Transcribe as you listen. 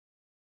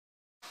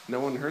No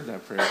one heard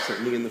that prayer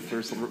except me in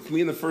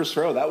the first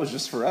row. That was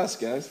just for us,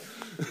 guys.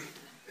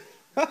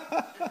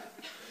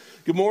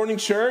 Good morning,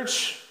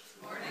 church.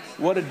 Good morning.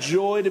 What a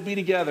joy to be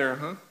together,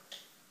 huh?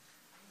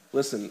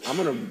 Listen, I'm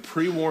going to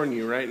pre-warn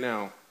you right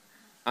now.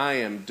 I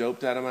am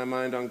doped out of my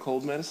mind on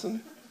cold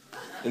medicine.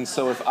 And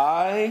so if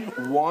I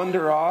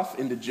wander off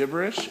into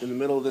gibberish in the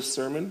middle of this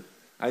sermon,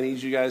 I need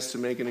you guys to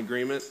make an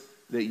agreement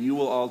that you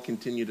will all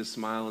continue to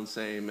smile and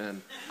say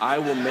amen. I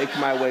will make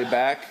my way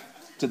back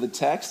to the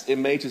text. It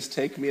may just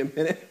take me a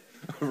minute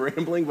of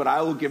rambling, but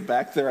I will get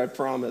back there, I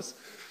promise.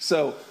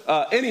 So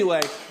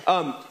anyway,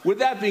 with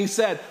that being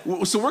said,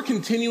 so we're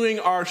continuing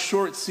our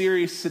short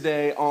series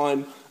today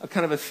on a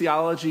kind of a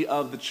theology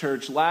of the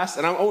church. And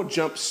I want to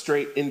jump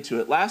straight into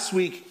it. Last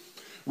week,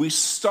 we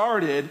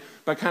started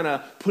by kind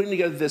of putting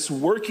together this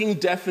working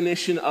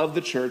definition of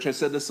the church. I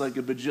said this like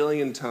a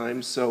bajillion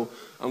times, so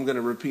I'm going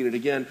to repeat it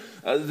again.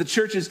 The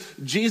church is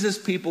Jesus'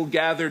 people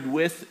gathered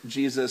with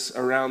Jesus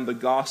around the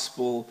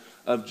gospel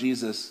of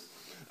Jesus.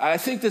 I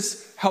think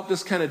this helped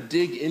us kind of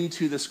dig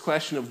into this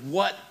question of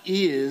what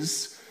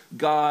is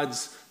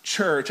God's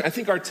church. I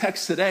think our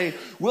text today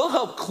will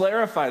help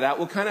clarify that.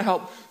 Will kind of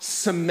help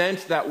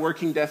cement that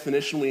working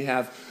definition we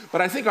have.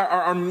 But I think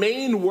our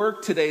main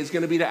work today is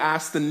going to be to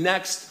ask the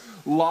next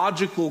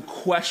logical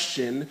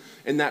question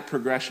in that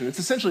progression. It's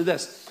essentially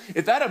this.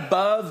 If that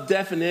above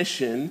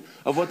definition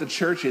of what the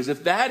church is,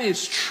 if that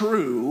is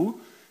true,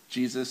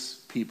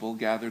 Jesus' people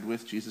gathered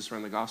with Jesus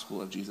around the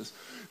gospel of Jesus,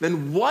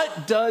 then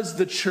what does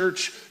the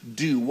church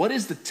do? What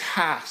is the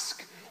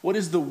task? What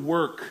is the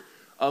work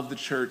of the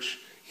church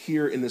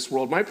here in this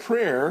world? My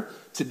prayer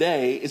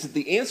today is that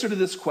the answer to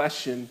this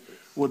question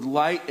would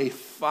light a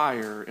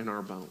fire in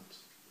our bones.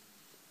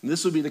 And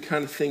this would be the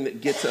kind of thing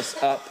that gets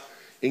us up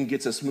and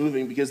gets us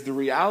moving, because the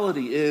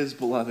reality is,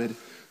 beloved,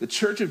 the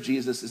church of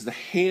Jesus is the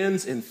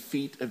hands and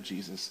feet of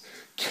Jesus,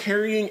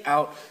 carrying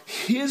out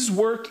his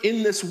work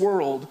in this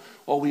world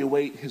while we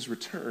await his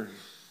return.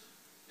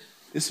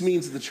 This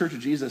means that the church of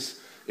Jesus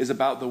is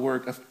about the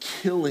work of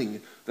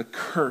killing the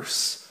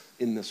curse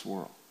in this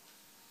world.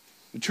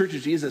 The church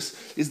of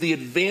Jesus is the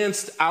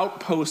advanced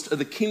outpost of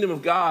the kingdom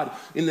of God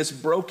in this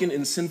broken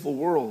and sinful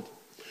world.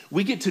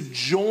 We get to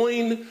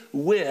join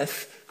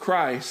with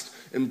Christ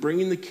in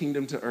bringing the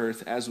kingdom to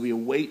earth as we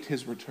await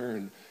his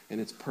return and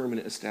its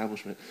permanent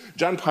establishment.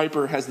 John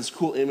Piper has this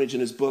cool image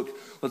in his book,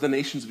 Let the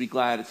Nations Be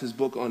Glad. It's his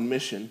book on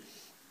mission.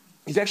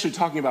 He's actually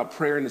talking about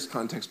prayer in this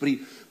context, but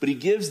he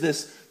gives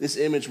this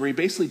image where he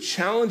basically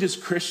challenges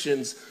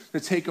Christians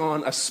to take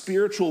on a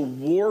spiritual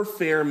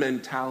warfare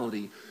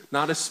mentality,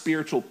 not a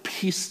spiritual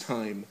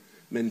peacetime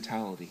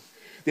mentality.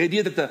 The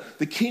idea that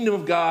the kingdom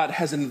of God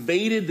has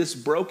invaded this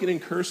broken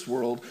and cursed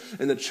world,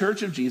 and the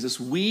church of Jesus,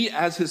 we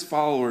as his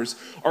followers,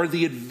 are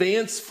the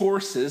advanced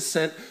forces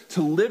sent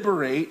to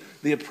liberate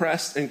the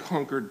oppressed and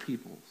conquered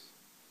peoples.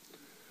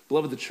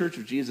 Beloved, the church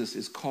of Jesus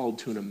is called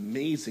to an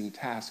amazing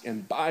task,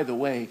 and by the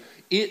way,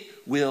 it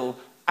will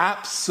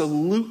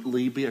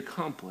absolutely be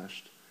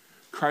accomplished.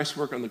 Christ's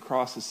work on the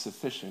cross is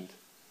sufficient,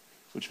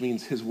 which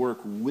means his work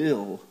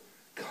will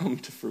come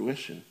to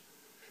fruition.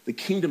 The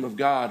kingdom of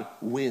God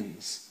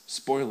wins.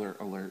 Spoiler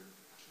alert.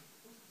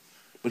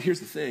 But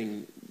here's the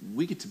thing.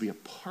 We get to be a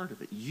part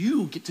of it.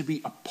 You get to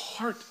be a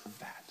part of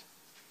that.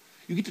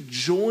 You get to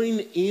join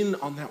in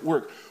on that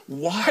work.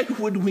 Why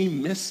would we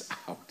miss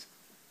out?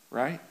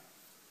 Right?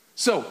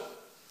 So,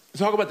 to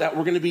talk about that,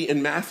 we're going to be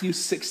in Matthew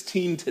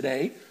 16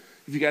 today.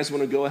 If you guys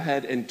want to go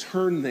ahead and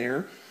turn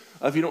there.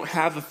 If you don't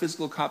have a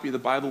physical copy of the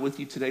Bible with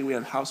you today, we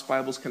have house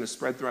Bibles kind of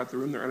spread throughout the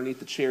room. They're underneath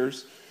the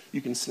chairs.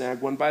 You can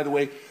snag one. By the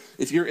way,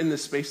 if you're in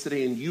this space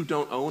today and you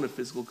don't own a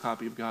physical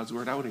copy of God's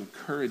Word, I would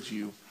encourage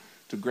you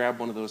to grab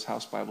one of those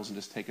house Bibles and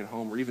just take it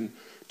home, or even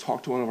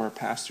talk to one of our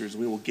pastors.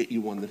 We will get you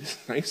one that is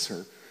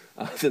nicer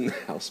than the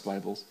house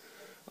Bibles.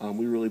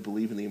 We really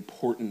believe in the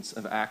importance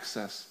of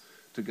access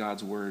to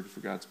God's Word for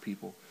God's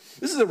people.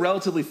 This is a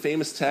relatively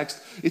famous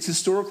text. It's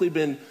historically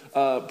been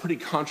pretty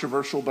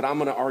controversial, but I'm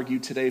going to argue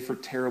today for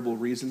terrible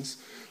reasons.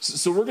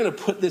 So we're going to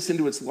put this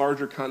into its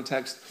larger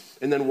context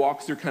and then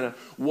walk through kind of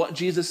what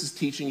Jesus is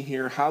teaching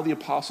here, how the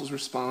apostles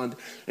respond,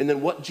 and then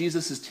what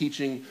Jesus'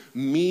 teaching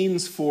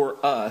means for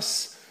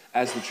us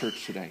as the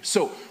church today.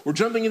 So we're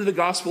jumping into the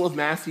Gospel of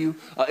Matthew.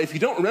 If you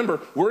don't remember,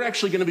 we're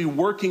actually going to be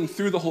working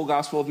through the whole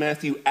Gospel of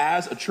Matthew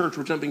as a church.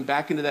 We're jumping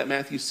back into that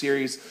Matthew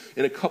series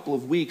in a couple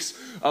of weeks.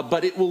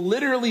 But it will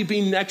literally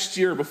be next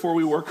year before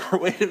we work our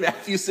way to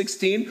Matthew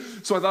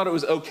 16. So I thought it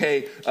was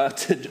okay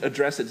to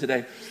address it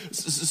today.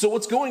 So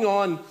what's going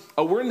on,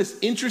 we're in this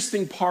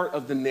interesting part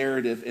of the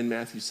narrative in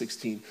Matthew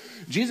 16.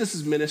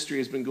 Jesus' ministry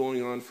has been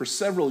going on for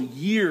several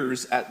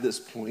years at this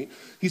point.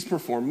 He's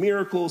performed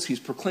miracles. He's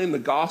proclaimed the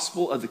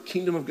gospel of the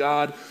kingdom of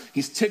God.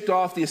 He's ticked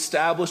off the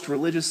established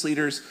religious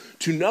leaders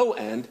to no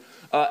end.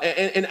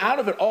 And out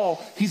of it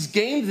all, he's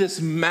gained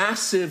this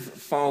massive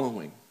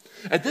following.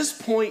 At this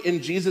point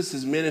in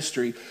Jesus'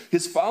 ministry,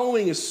 his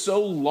following is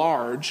so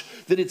large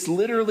that it's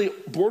literally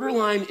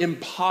borderline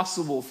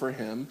impossible for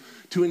him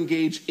to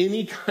engage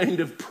any kind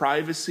of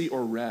privacy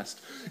or rest.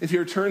 If he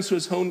returns to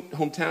his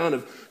hometown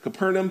of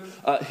Capernaum,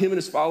 him and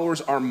his followers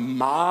are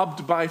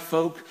mobbed by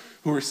folk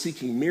who are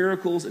seeking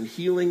miracles and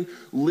healing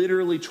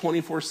literally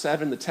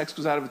 24/7. The text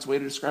goes out of its way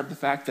to describe the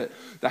fact that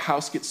the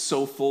house gets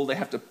so full they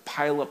have to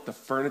pile up the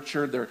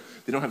furniture.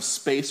 They don't have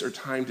space or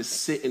time to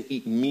sit and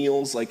eat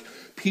meals. Like,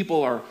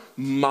 people are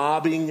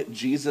mobbing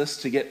Jesus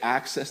to get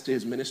access to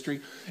his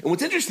ministry. And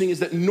what's interesting is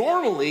that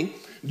normally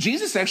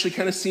Jesus actually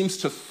kind of seems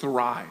to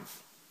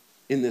thrive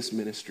in this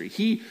ministry.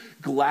 He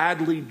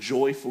gladly,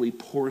 joyfully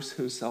pours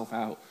himself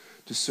out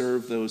to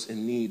serve those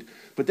in need.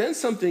 But then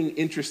something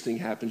interesting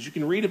happens. You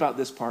can read about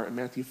this part in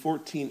Matthew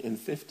 14 and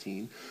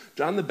 15.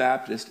 John the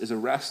Baptist is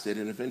arrested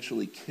and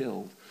eventually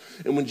killed.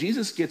 And when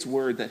Jesus gets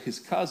word that his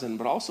cousin,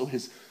 but also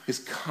his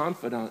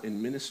confidant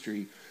in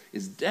ministry,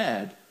 is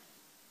dead,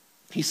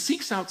 he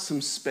seeks out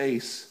some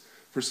space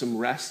for some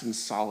rest and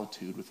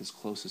solitude with his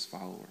closest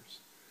followers.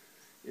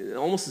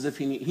 Almost as if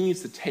he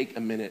needs to take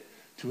a minute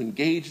to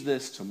engage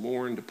this, to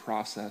mourn, to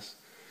process.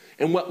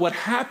 And what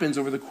happens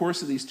over the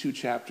course of these 2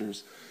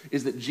 chapters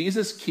is that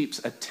Jesus keeps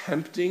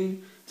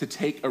attempting to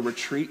take a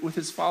retreat with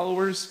his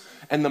followers,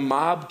 and the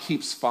mob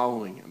keeps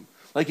following him.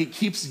 Like, it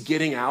keeps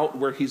getting out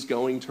where he's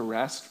going to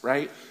rest,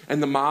 right?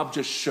 And the mob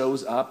just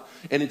shows up.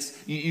 And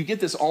you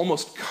get this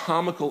almost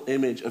comical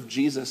image of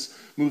Jesus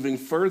moving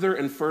further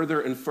and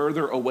further and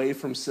further away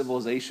from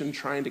civilization,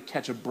 trying to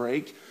catch a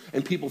break,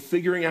 and people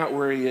figuring out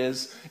where he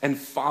is and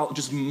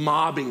just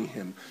mobbing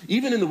him.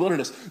 Even in the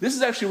wilderness. This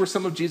is actually where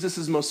some of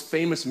Jesus' most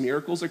famous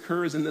miracles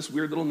occur, is in this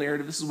weird little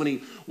narrative. This is when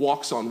he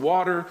walks on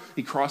water.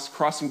 He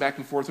crossing back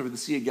and forth over the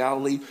Sea of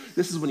Galilee.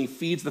 This is when he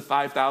feeds the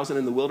 5,000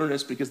 in the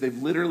wilderness because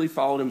they've literally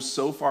followed him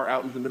so far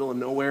out into the middle of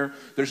nowhere.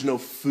 There's no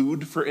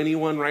food for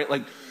anyone, right?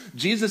 Like,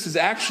 Jesus is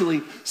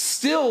actually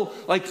still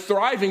like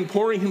thriving,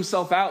 pouring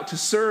himself out to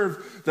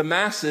serve the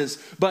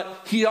masses, but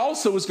he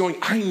also is going,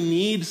 I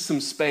need some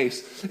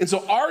space. And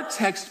so our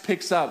text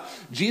picks up,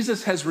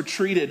 Jesus has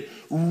retreated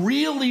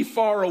really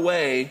far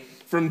away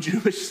from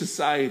Jewish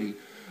society.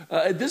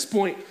 At this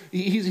point,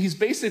 he's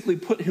basically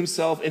put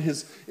himself and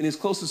his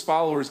closest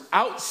followers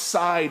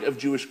outside of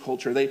Jewish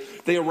culture.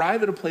 They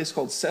arrive at a place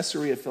called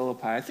Caesarea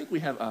Philippi. I think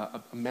we have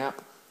a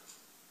map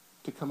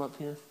to come up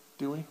here,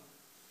 do we?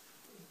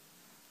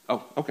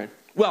 Oh, okay.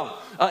 Well,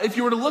 if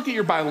you were to look at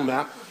your Bible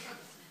map,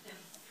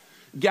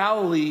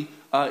 Galilee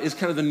is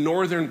kind of the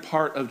northern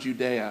part of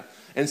Judea,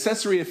 and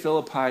Caesarea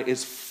Philippi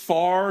is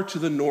far to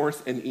the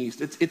north and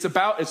east. It's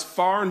about as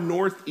far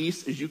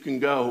northeast as you can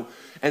go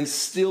and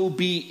still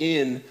be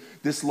in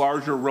this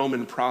larger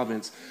Roman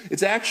province.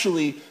 It's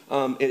actually,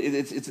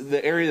 it's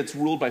the area that's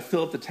ruled by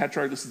Philip the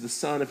Tetrarch. This is the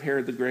son of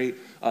Herod the Great.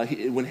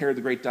 When Herod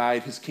the Great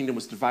died, his kingdom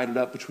was divided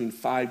up between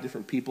 5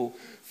 different people.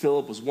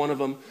 Philip was one of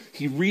them.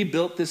 He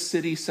rebuilt this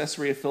city,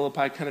 Caesarea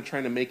Philippi, kind of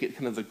trying to make it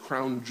kind of the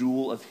crown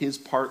jewel of his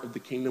part of the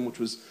kingdom, which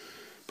was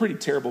pretty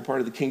terrible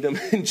part of the kingdom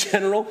in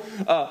general.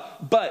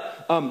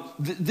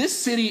 This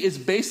city is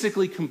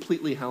basically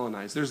completely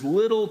Hellenized. There's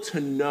little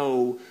to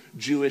no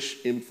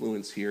Jewish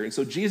influence here. And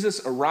so Jesus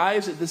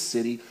arrives at this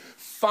city.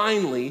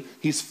 Finally,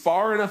 he's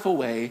far enough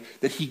away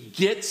that he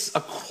gets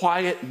a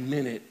quiet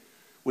minute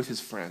with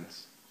his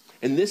friends.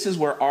 And this is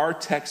where our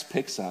text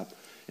picks up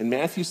in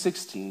Matthew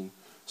 16,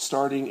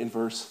 starting in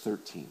verse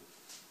 13.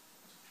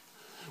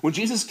 When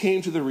Jesus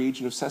came to the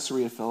region of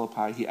Caesarea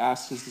Philippi, he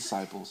asked his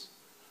disciples,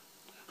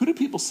 "Who do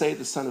people say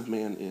the Son of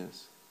Man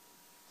is?"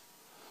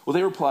 Well,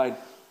 they replied,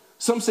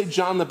 "Some say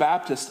John the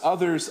Baptist,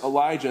 others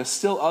Elijah,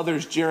 still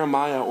others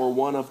Jeremiah or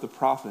one of the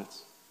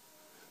prophets.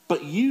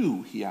 But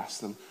you," he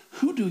asked them,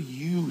 "who do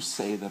you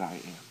say that I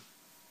am?"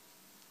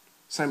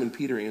 Simon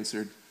Peter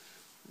answered,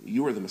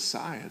 "You are the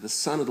Messiah, the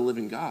Son of the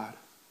living God."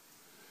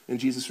 And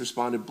Jesus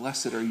responded,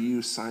 "Blessed are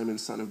you, Simon,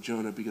 son of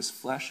Jonah, because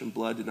flesh and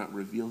blood did not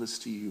reveal this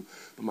to you,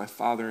 but my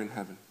Father in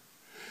heaven.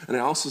 And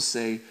I also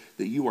say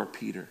that you are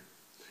Peter.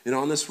 And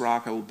on this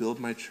rock I will build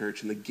my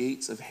church, and the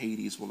gates of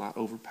Hades will not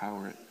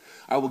overpower it.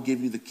 I will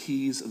give you the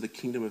keys of the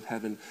kingdom of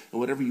heaven, and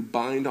whatever you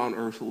bind on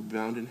earth will be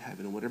bound in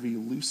heaven, and whatever you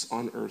loose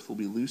on earth will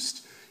be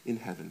loosed in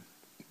heaven."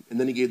 And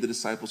then he gave the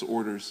disciples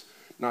orders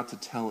not to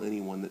tell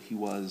anyone that he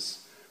was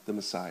the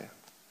Messiah.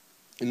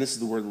 And this is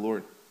the word of the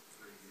Lord.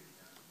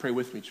 Pray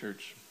with me,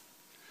 church.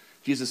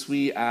 Jesus,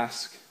 we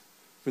ask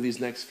for these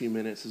next few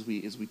minutes as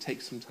we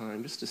take some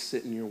time just to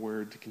sit in your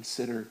word, to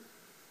consider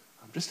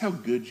just how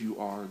good you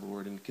are,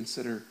 Lord, and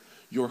consider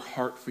your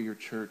heart for your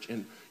church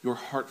and your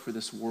heart for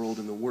this world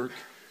and the work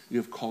you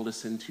have called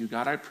us into.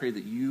 God, I pray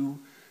that you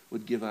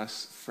would give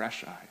us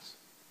fresh eyes.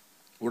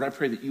 Lord, I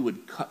pray that you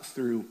would cut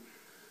through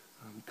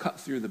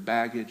the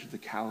baggage, the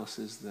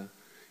calluses,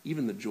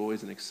 even the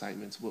joys and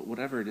excitements,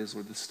 whatever it is,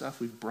 Lord, the stuff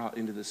we've brought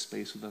into this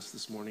space with us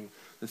this morning,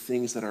 the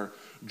things that are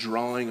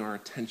drawing our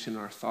attention,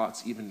 our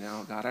thoughts even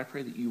now. God, I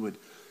pray that you would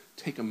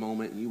take a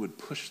moment and you would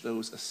push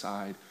those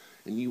aside,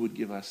 and you would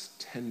give us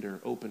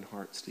tender, open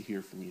hearts to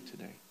hear from you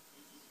today.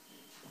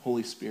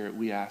 Holy Spirit,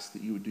 we ask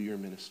that you would do your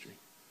ministry.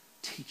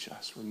 teach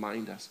us,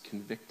 remind us,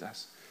 convict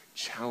us,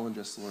 challenge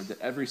us, Lord,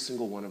 that every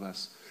single one of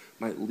us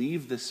might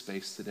leave this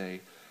space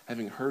today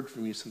having heard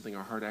from you something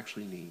our heart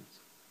actually needs,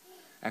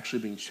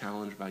 actually being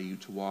challenged by you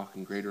to walk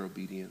in greater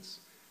obedience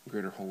and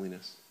greater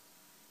holiness.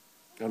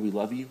 God, we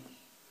love you.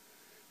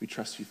 We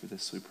trust you for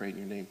this, so we pray in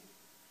your name.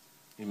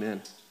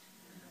 Amen.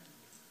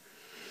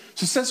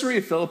 So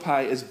Caesarea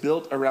Philippi is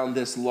built around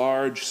this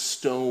large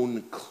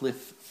stone cliff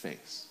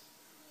face.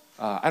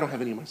 I don't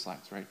have any of my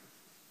slides, right?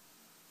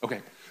 Okay.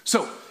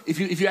 So if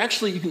you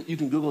actually, you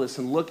can Google this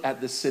and look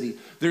at this city.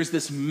 There's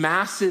this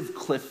massive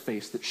cliff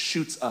face that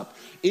shoots up.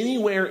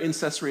 Anywhere in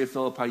Caesarea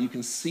Philippi, you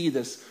can see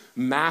this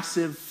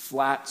massive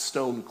flat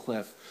stone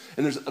cliff.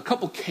 And there's a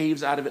couple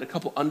caves out of it, a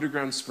couple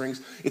underground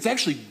springs. It's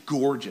actually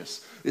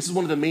gorgeous. This is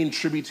one of the main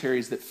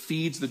tributaries that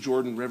feeds the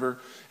Jordan River.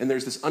 And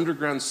there's this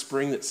underground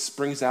spring that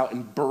springs out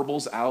and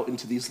burbles out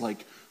into these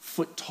like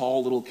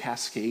foot-tall little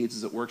cascades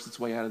as it works its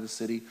way out of the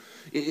city.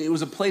 It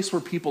was a place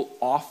where people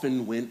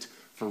often went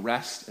for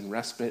rest and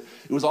respite.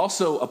 It was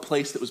also a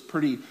place that was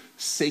pretty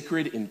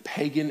sacred in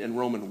pagan and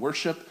Roman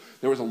worship.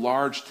 There was a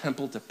large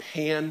temple to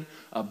Pan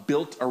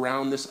built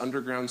around this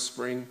underground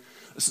spring.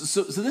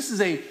 So this is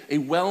a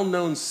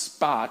well-known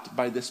spot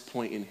by this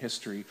point in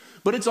history,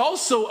 but it's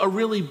also a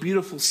really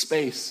beautiful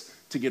space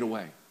to get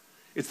away.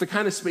 It's the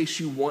kind of space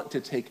you want to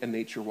take a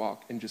nature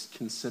walk and just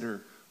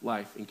consider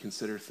life and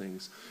consider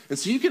things. And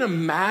so you can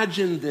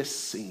imagine this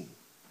scene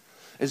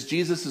as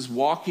Jesus is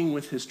walking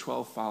with his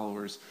 12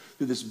 followers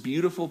through this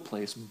beautiful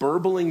place,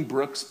 burbling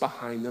brooks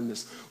behind them,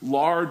 this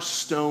large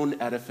stone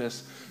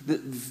edifice,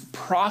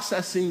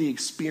 processing the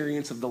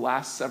experience of the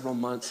last several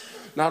months,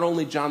 not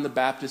only John the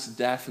Baptist's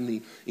death and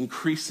the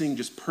increasing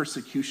just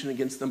persecution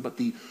against them, but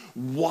the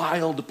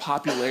wild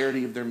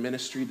popularity of their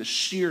ministry, the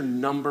sheer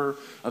number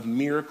of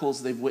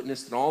miracles they've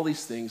witnessed and all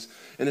these things.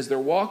 And as they're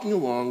walking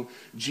along,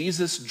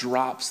 Jesus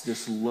drops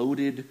this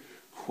loaded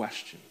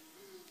question.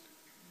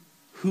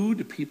 Who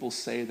do people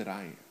say that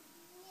I am?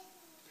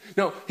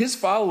 Now, his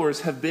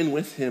followers have been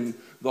with him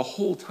the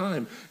whole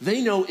time.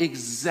 They know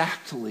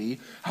exactly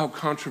how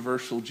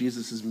controversial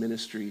Jesus'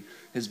 ministry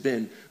has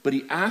been, but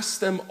he asks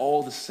them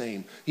all the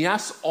same. He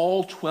asks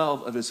all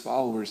 12 of his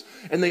followers,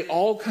 and they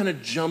all kind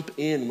of jump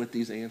in with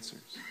these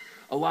answers.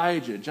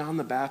 Elijah, John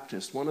the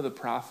Baptist, one of the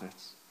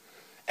prophets.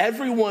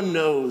 Everyone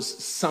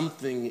knows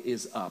something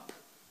is up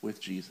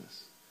with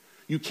Jesus.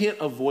 You can't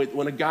avoid,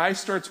 when a guy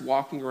starts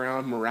walking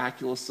around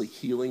miraculously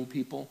healing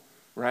people,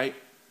 right?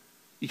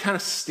 You kind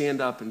of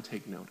stand up and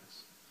take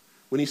notice.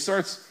 When he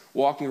starts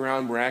walking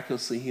around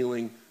miraculously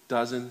healing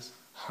dozens,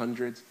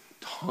 hundreds,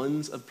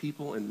 tons of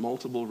people in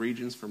multiple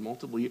regions for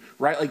multiple years,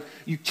 right? Like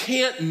you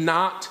can't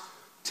not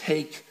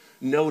take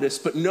notice,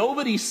 but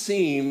nobody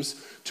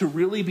seems to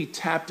really be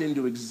tapped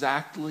into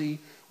exactly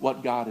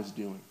what God is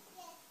doing.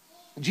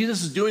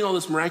 Jesus is doing all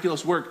this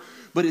miraculous work,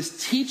 but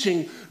his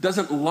teaching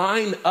doesn't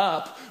line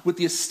up with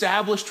the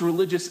established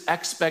religious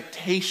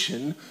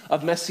expectation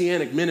of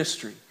messianic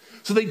ministry.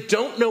 So they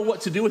don't know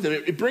what to do with him.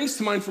 It brings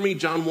to mind for me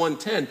John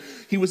 1:10.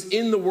 He was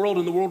in the world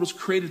and the world was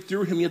created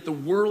through him, yet the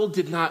world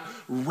did not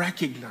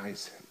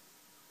recognize him.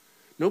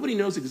 Nobody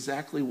knows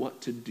exactly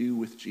what to do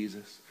with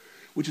Jesus,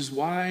 which is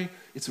why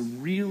it's a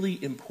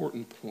really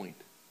important point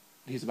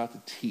that he's about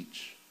to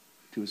teach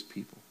to his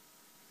people.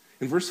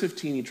 In verse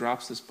 15, he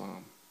drops this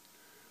bomb.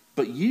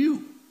 But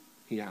you,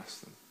 he asks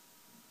them,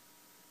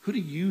 who do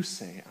you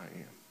say I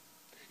am?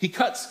 He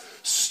cuts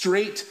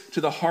straight to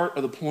the heart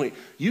of the point.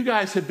 You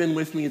guys have been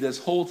with me this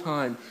whole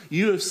time.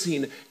 You have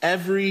seen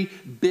every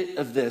bit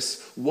of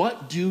this.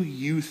 What do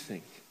you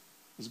think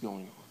is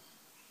going on?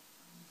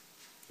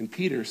 And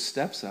Peter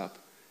steps up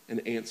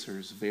and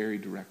answers very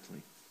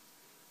directly.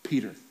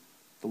 Peter,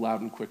 the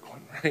loud and quick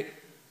one, right?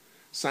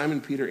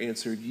 Simon Peter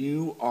answered,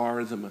 you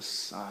are the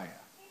Messiah,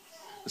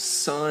 the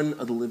Son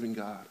of the living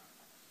God.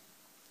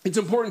 It's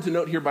important to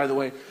note here, by the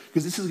way,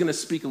 because this is going to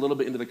speak a little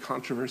bit into the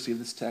controversy of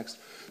this text.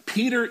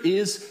 Peter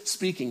is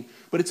speaking,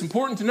 but it's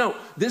important to note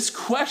this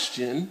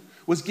question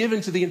was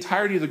given to the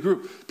entirety of the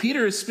group.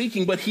 Peter is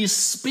speaking, but he's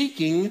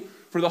speaking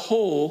for the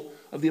whole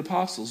of the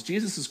apostles.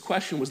 Jesus'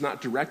 question was not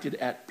directed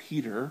at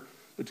Peter,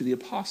 but to the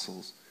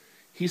apostles.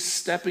 He's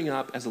stepping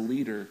up as a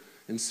leader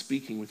and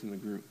speaking within the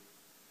group.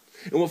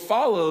 And what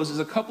follows is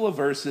a couple of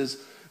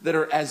verses that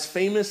are as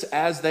famous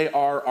as they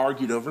are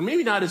argued over.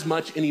 Maybe not as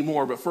much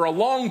anymore, but for a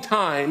long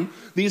time,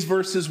 these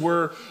verses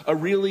were a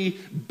really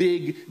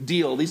big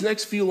deal. These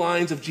next few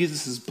lines of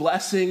Jesus'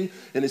 blessing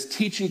and his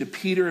teaching to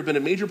Peter have been a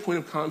major point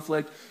of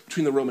conflict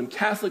between the Roman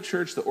Catholic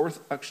Church, the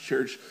Orthodox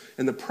Church,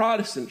 and the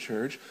Protestant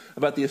Church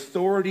about the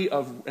authority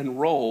and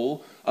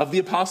role of the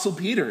Apostle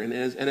Peter, and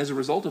as a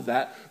result of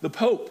that, the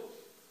Pope.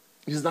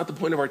 This is not the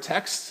point of our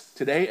text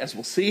today, as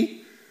we'll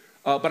see.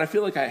 But I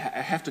feel like I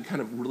have to kind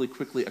of really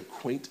quickly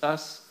acquaint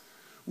us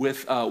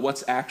with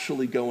what's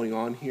actually going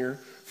on here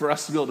for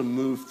us to be able to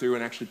move through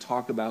and actually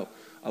talk about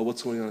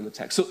what's going on in the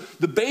text. So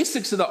the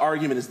basics of the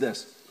argument is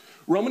this.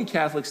 Roman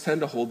Catholics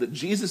tend to hold that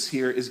Jesus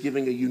here is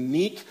giving a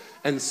unique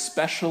and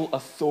special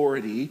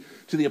authority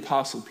to the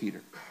Apostle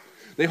Peter.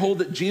 They hold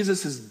that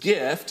Jesus'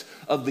 gift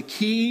of the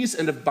keys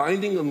and of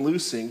binding and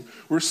loosing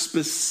were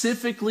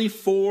specifically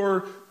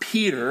for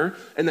Peter,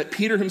 and that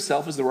Peter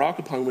himself is the rock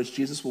upon which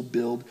Jesus will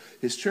build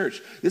his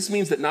church. This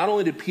means that not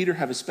only did Peter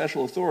have a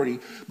special authority,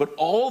 but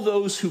all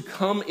those who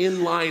come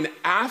in line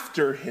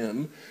after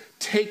him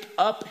take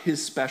up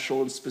his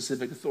special and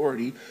specific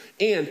authority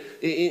and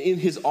in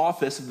his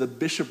office of the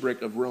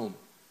bishopric of Rome.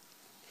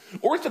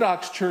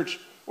 Orthodox Church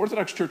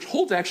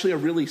holds actually a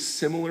really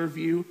similar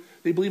view.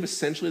 They believe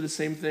essentially the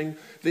same thing.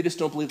 They just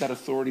don't believe that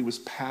authority was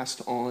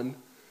passed on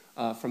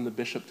from the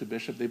bishop to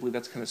bishop. They believe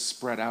that's kind of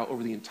spread out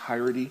over the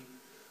entirety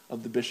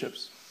of the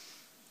bishops.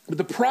 But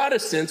the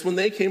Protestants, when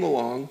they came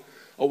along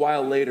a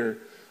while later,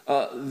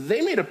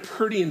 they made a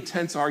pretty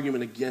intense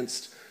argument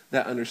against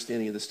that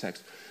understanding of this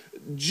text.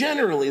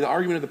 Generally, the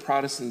argument of the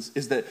Protestants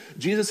is that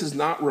Jesus is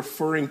not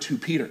referring to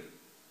Peter,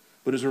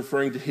 but is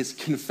referring to his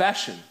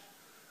confession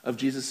of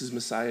Jesus'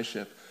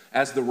 messiahship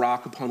as the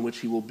rock upon which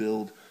he will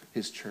build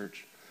his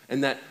church.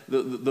 And that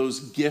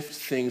those gift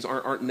things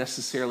aren't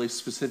necessarily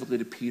specifically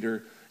to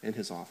Peter and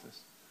his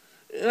office.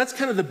 And that's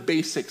kind of the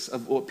basics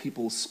of what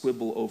people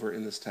squibble over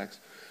in this text.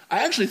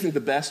 I actually think the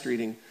best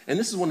reading, and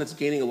this is one that's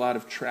gaining a lot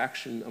of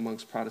traction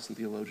amongst Protestant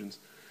theologians,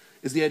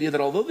 is the idea that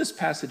although this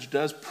passage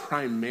does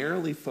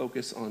primarily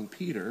focus on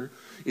Peter,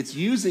 it's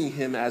using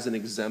him as an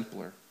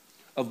exemplar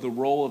of the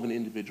role of an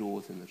individual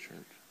within the church.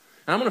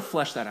 And I'm going to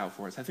flesh that out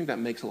for us. I think that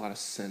makes a lot of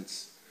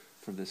sense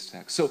for this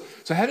text. So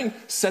having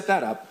set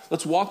that up,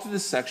 let's walk through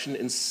this section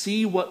and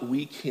see what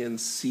we can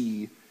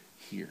see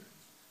here.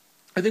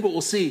 I think what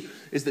we'll see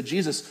is that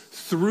Jesus,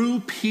 through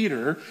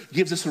Peter,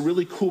 gives us a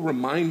really cool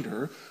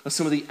reminder of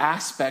some of the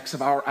aspects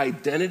of our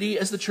identity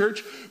as the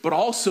church, but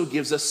also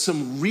gives us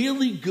some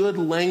really good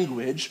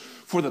language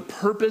for the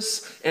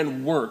purpose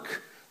and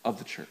work of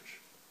the church.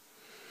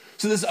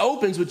 So this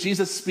opens with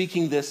Jesus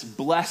speaking this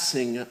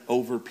blessing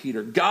over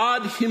Peter.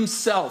 God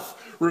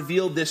himself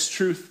revealed this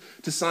truth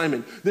to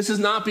Simon. This is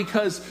not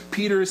because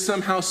Peter is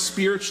somehow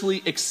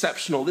spiritually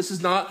exceptional. This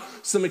is not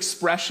some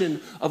expression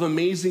of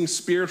amazing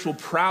spiritual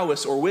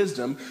prowess or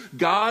wisdom.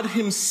 God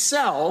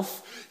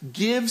himself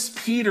gives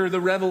Peter the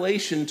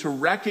revelation to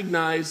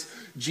recognize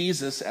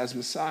Jesus as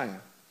Messiah.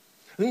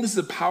 I think this is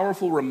a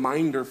powerful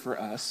reminder for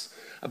us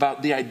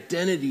about the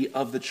identity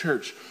of the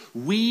church.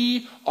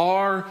 We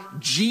are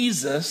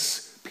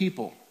Jesus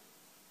people,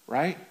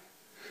 right?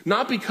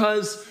 Not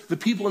because the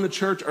people in the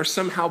church are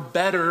somehow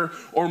better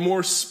or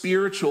more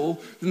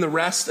spiritual than the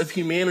rest of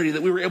humanity,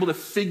 that we were able to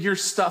figure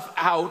stuff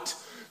out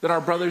that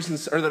our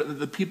brothers or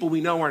the people we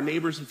know, our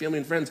neighbors and family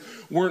and friends,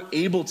 weren't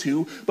able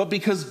to, but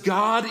because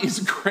God is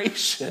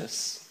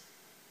gracious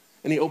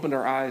and he opened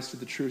our eyes to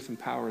the truth and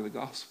power of the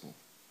gospel.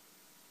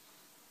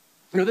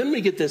 Then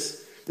we get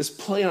this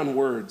play on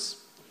words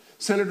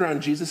centered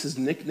around Jesus'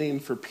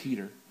 nickname for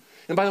Peter.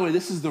 And by the way,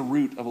 this is the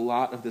root of a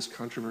lot of this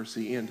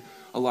controversy and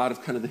a lot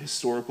of kind of the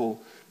historical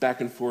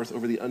back and forth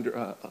over the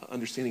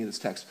understanding of this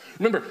text.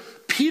 Remember,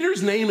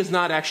 Peter's name is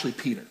not actually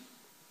Peter.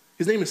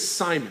 His name is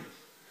Simon.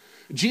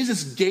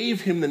 Jesus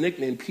gave him the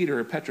nickname Peter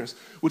or Petros,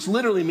 which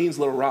literally means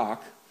little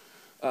rock.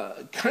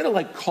 Kind of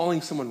like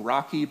calling someone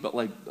Rocky, but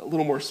like a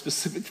little more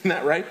specific than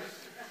that, right?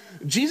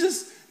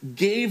 Jesus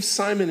gave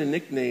Simon a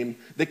nickname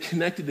that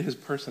connected to his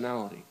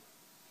personality.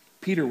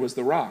 Peter was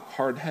the rock,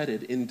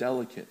 hard-headed,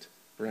 indelicate,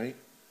 right?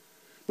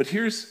 But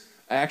here's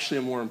actually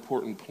a more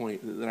important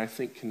point that I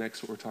think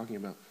connects what we're talking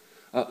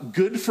about.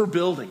 Good for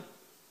building.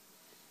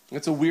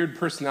 That's a weird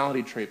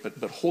personality trait,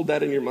 but hold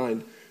that in your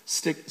mind.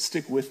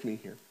 Stick with me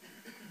here.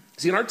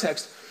 See, in our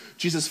text,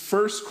 Jesus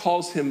first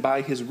calls him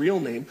by his real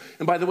name,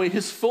 and by the way,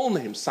 his full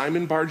name,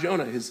 Simon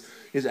Bar-Jonah,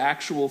 his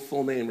actual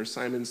full name, or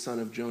Simon, son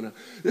of Jonah.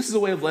 This is a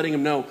way of letting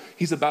him know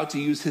he's about to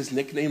use his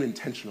nickname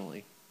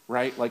intentionally,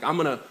 right? Like, I'm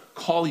going to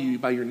call you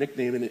by your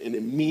nickname, and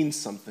it means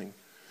something.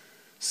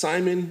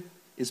 Simon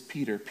is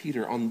Peter.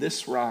 Peter, on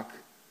this rock,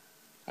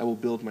 I will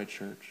build my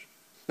church.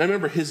 Now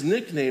remember, his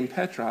nickname,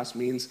 Petros,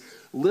 means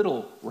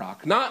little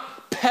rock.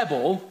 Not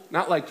pebble,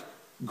 not like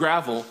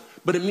gravel,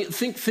 but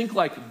think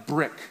like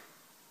brick,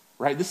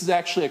 right? This is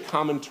actually a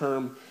common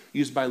term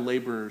used by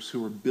laborers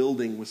who were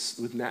building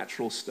with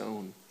natural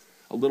stone,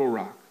 a little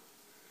rock.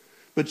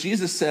 But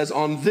Jesus says,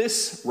 on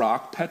this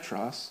rock,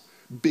 Petros,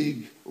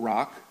 big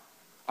rock,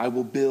 I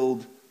will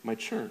build my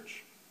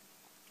church.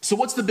 So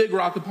what's the big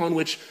rock upon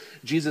which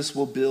Jesus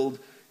will build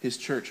his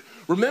church?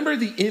 Remember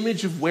the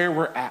image of where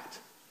we're at.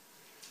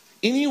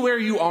 Anywhere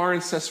you are in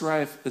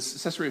Caesarea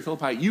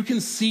Philippi, you can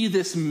see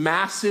this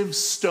massive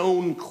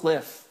stone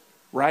cliff,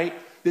 right?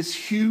 This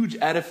huge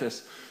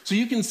edifice. So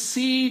you can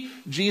see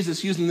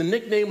Jesus using the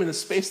nickname and the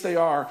space they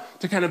are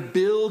to kind of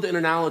build an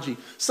analogy.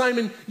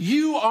 Simon,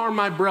 you are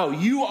my bro.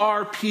 You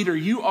are Peter.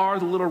 You are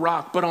the little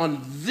rock. But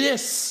on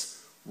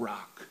this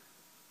rock,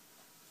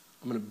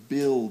 I'm going to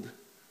build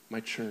my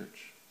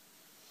church.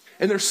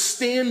 And they're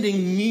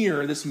standing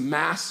near this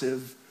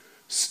massive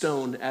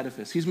stone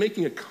edifice. He's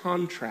making a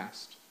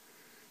contrast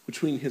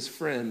between his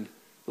friend,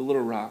 the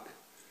little rock,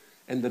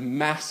 and the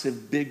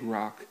massive big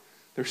rock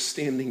they're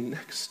standing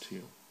next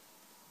to.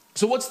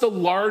 So what's the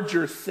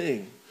larger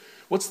thing?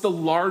 What's the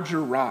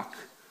larger rock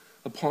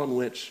upon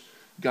which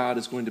God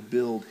is going to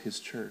build his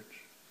church?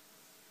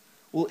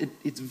 Well,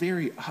 it's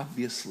very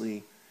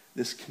obviously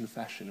this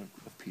confession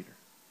of Peter.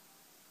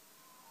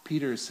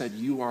 Peter said,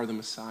 you are the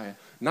Messiah.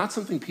 Not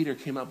something Peter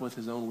came up with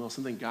his own will,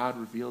 something God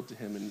revealed to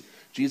him. And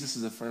Jesus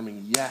is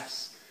affirming,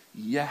 yes,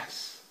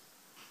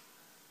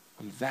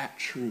 on that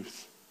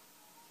truth,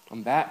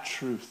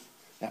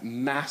 that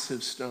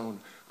massive stone,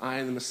 I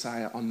am the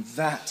Messiah. On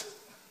that,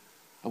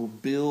 I will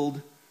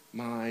build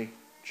my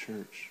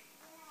church.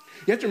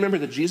 You have to remember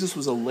that Jesus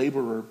was a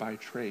laborer by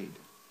trade.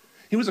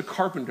 He was a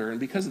carpenter, and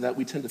because of that,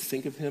 we tend to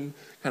think of him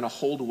kind of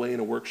holed away in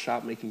a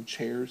workshop making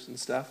chairs and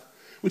stuff,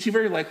 which he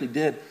very likely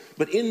did.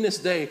 But in this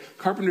day,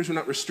 carpenters were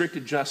not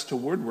restricted just to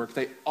woodwork.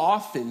 They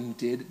often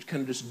did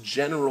kind of just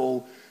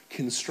general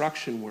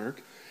construction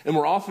work, and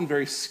were often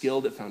very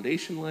skilled at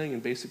foundation laying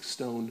and basic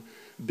stone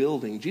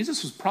building.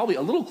 Jesus was probably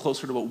a little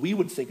closer to what we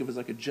would think of as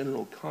like a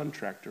general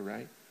contractor,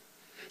 right?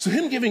 So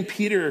him giving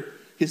Peter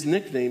his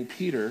nickname,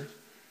 Peter,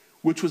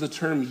 which was a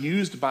term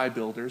used by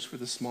builders for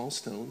the small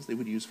stones they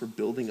would use for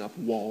building up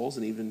walls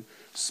and even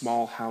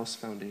small house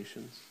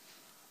foundations,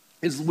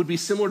 would be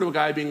similar to a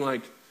guy being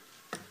like,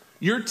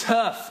 you're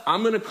tough,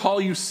 I'm going to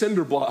call you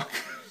Cinder Block,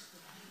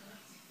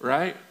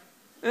 right?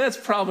 And that's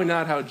probably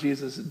not how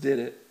Jesus did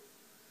it.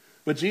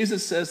 But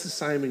Jesus says to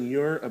Simon,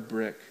 you're a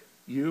brick.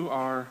 You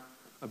are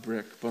a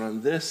brick. But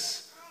on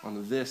this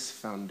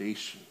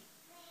foundation,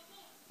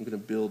 I'm going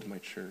to build my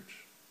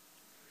church.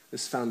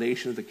 This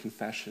foundation of the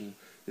confession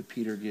that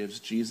Peter gives,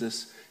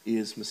 Jesus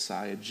is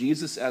Messiah.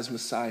 Jesus as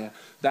Messiah,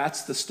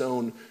 that's the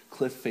stone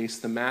cliff face,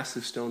 the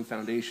massive stone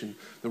foundation,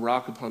 the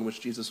rock upon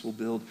which Jesus will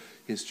build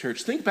his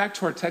church. Think back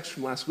to our text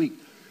from last week.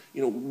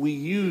 You know,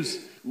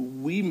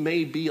 we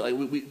may be like,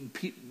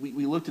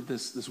 we looked at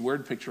this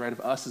word picture, right,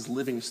 of us as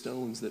living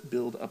stones that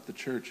build up the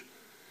church.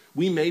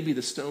 We may be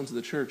the stones of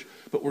the church,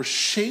 but we're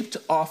shaped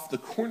off the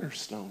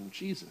cornerstone,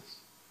 Jesus,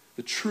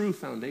 the true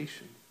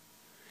foundation.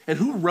 And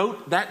who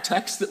wrote that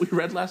text that we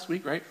read last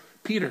week, right?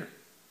 Peter,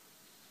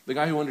 the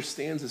guy who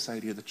understands this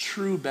idea. The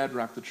true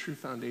bedrock, the true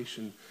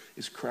foundation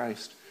is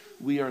Christ.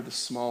 We are the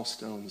small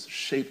stones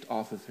shaped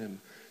off of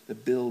him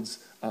that builds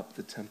up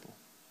the temple.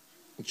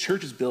 The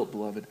church is built,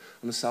 beloved,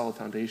 on the solid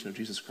foundation of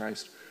Jesus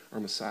Christ, our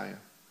Messiah.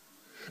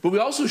 But we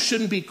also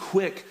shouldn't be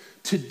quick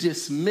to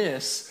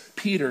dismiss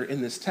Peter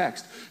in this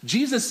text.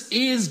 Jesus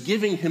is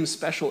giving him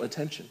special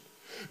attention.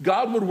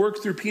 God would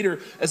work through Peter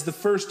as the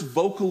first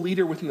vocal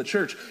leader within the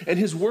church, and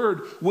his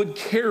word would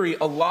carry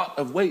a lot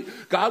of weight.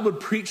 God would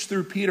preach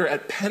through Peter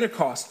at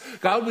Pentecost.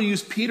 God would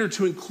use Peter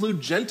to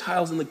include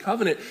Gentiles in the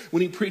covenant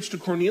when he preached to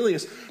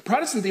Cornelius.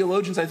 Protestant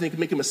theologians, I think,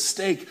 make a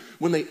mistake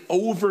when they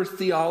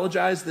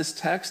over-theologize this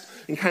text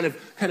and kind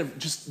of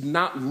just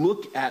not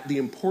look at the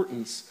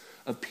importance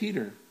of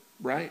Peter,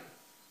 right?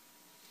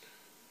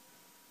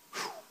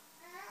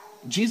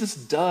 Jesus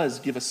does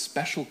give a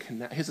special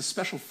has a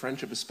special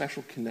friendship, a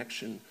special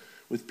connection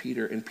with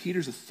Peter. And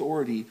Peter's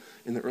authority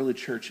in the early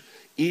church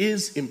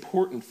is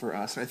important for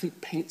us, and I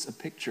think paints a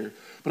picture.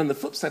 But on the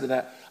flip side of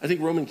that, I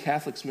think Roman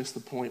Catholics miss the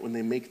point when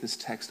they make this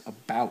text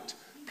about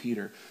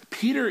Peter.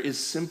 Peter is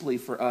simply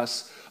for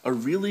us a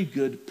really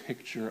good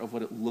picture of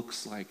what it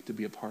looks like to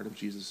be a part of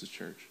Jesus'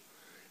 church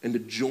and to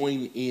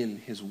join in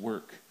his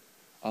work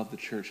of the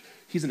church.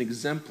 He's an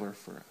exemplar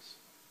for us.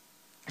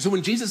 So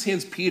when Jesus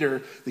hands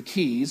Peter the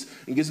keys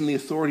and gives him the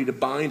authority to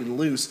bind and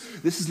loose,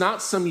 this is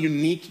not some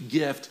unique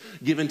gift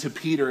given to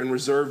Peter and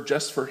reserved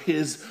just for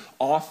his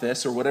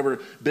office or whatever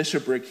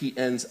bishopric he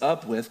ends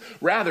up with.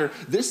 Rather,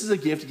 this is a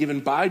gift given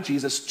by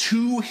Jesus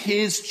to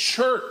his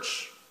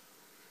church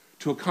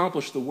to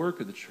accomplish the work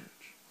of the church.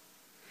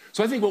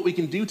 So I think what we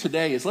can do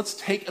today is let's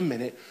take a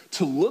minute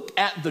to look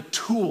at the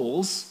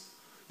tools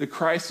that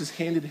Christ has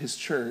handed his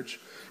church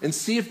and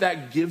see if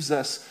that gives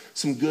us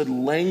some good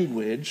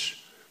language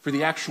for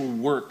the actual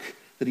work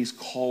that he's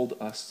called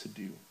us to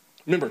do.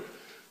 Remember,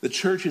 the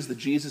church is the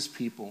Jesus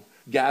people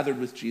gathered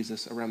with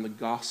Jesus around the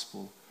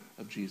gospel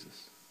of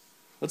Jesus.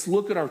 Let's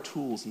look at our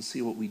tools and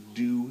see what we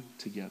do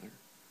together.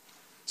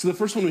 So the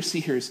first one we see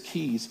here is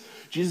keys.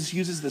 Jesus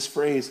uses this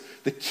phrase,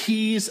 the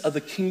keys of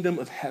the kingdom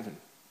of heaven.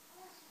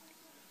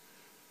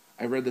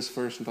 I read this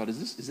first and thought,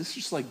 is this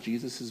just like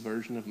Jesus'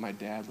 version of my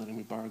dad letting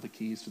me borrow the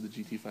keys to the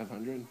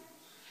GT500?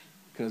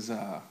 Because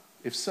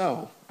if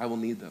so, I will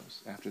need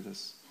those after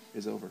this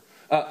is over.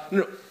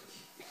 No.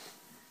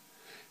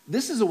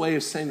 This is a way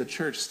of saying the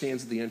church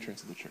stands at the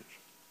entrance of the church.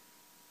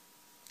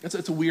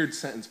 It's a weird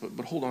sentence,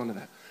 but hold on to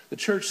that. The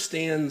church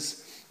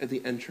stands at the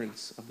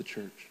entrance of the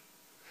church.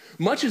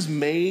 Much is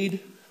made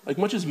of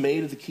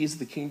the keys of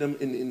the kingdom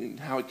in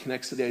how it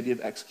connects to the idea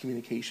of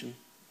excommunication,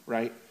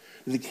 right?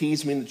 The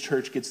keys mean the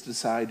church gets to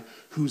decide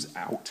who's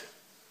out,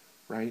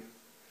 right?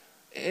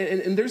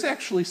 And there's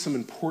actually some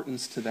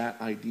importance to that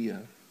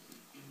idea.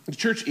 The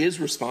church is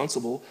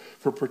responsible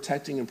for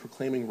protecting and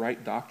proclaiming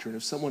right doctrine.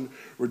 If someone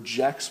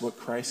rejects what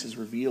Christ has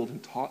revealed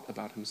and taught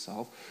about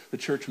himself, the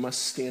church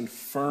must stand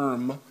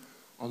firm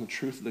on the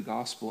truth of the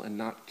gospel and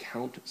not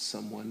count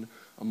someone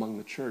among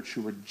the church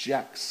who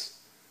rejects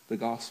the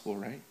gospel,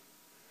 right?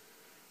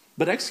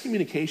 But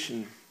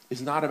excommunication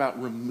is not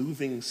about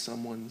removing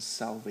someone's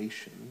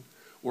salvation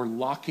or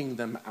locking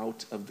them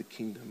out of the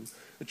kingdom.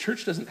 The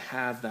church doesn't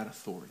have that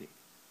authority.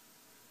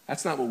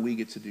 That's not what we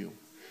get to do.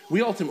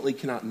 We ultimately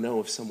cannot know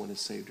if someone is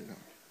saved or not.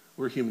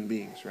 We're human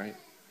beings, right?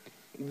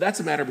 That's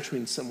a matter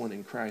between someone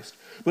and Christ.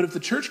 But if the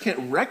church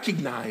can't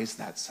recognize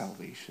that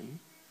salvation,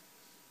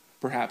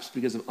 perhaps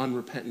because of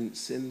unrepentant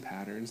sin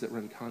patterns that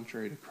run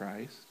contrary to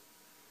Christ,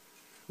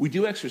 we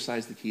do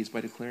exercise the keys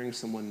by declaring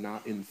someone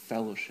not in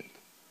fellowship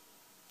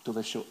until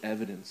they show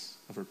evidence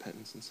of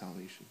repentance and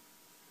salvation.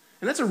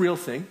 And that's a real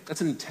thing.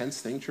 That's an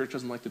intense thing. Church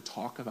doesn't like to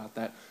talk about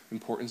that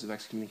importance of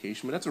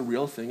excommunication, but that's a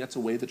real thing. That's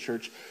a way the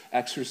church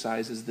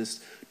exercises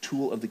this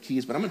tool of the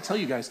keys. But I'm going to tell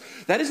you guys,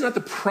 that is not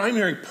the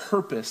primary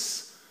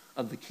purpose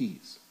of the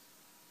keys.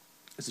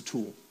 It's a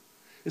tool.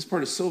 This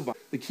part is so vital.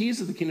 The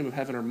keys of the kingdom of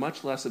heaven are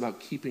much less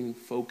about keeping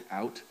folk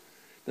out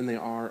than they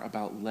are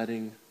about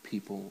letting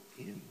people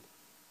in.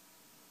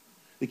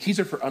 The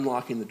keys are for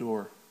unlocking the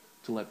door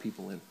to let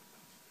people in.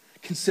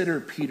 Consider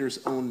Peter's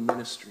own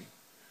ministry.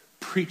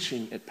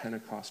 Preaching at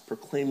Pentecost,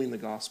 proclaiming the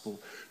gospel,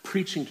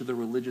 preaching to the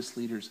religious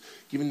leaders,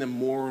 giving them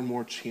more and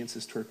more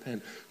chances to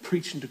repent,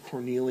 preaching to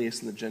Cornelius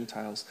and the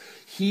Gentiles.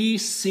 He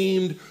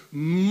seemed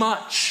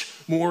much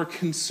more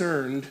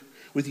concerned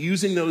with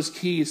using those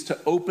keys to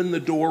open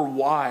the door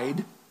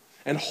wide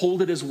and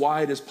hold it as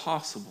wide as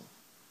possible.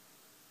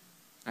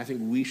 I think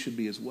we should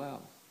be as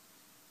well.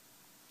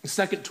 The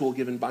second tool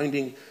given,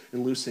 binding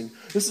and loosing.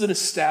 This is an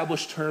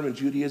established term in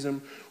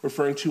Judaism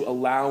referring to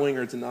allowing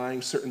or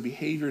denying certain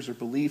behaviors or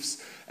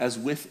beliefs as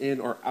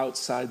within or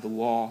outside the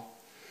law.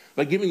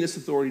 By giving this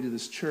authority to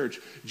this church,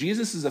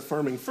 Jesus is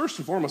affirming, first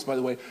and foremost, by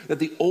the way, that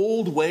the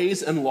old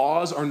ways and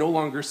laws are no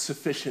longer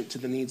sufficient to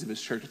the needs of his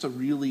church. It's a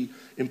really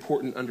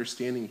important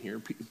understanding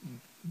here.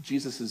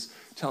 Jesus is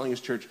telling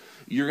his church,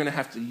 you're going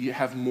to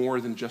have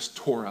more than just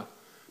Torah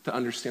to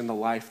understand the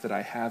life that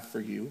I have for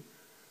you.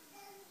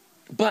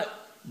 But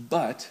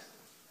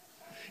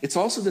it's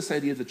also this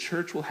idea the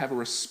church will have a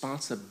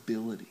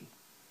responsibility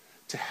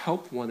to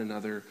help one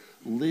another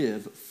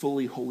live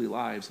fully holy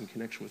lives in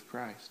connection with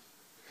Christ.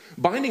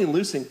 Binding and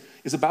loosing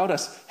is about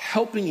us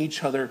helping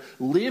each other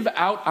live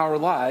out our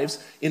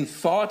lives in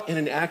thought and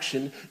in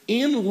action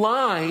in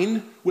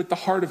line with the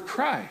heart of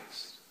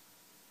Christ.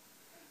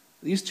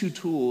 These two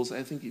tools,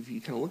 I think if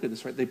you kind of look at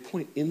this, right, they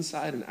point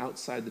inside and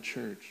outside the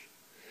church.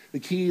 The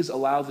keys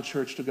allow the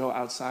church to go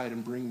outside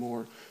and bring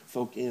more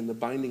folk in. The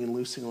binding and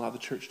loosing allow the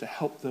church to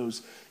help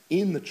those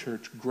in the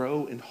church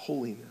grow in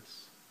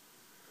holiness.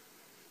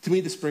 To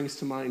me, this brings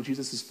to mind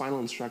Jesus'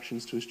 final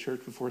instructions to his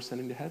church before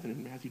ascending to heaven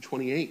in Matthew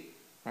 28,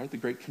 right? The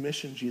Great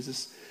Commission.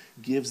 Jesus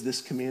gives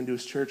this command to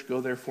his church,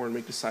 go therefore and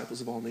make disciples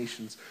of all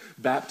nations,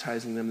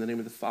 baptizing them in the name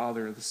of the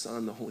Father, the Son,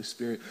 and the Holy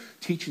Spirit,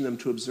 teaching them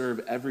to observe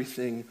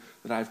everything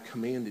that I've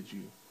commanded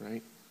you,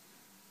 right?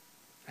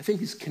 I think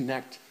these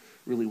connect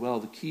really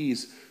well. The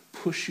keys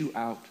push you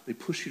out. They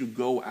push you to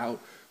go out,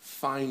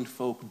 find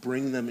folk,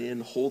 bring them in,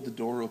 hold the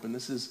door open.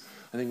 This is,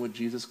 I think, what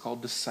Jesus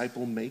called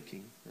disciple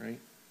making, right?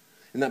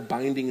 And that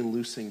binding and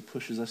loosing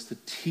pushes us to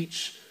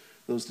teach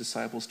those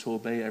disciples to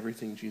obey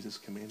everything Jesus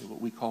commanded, what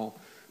we call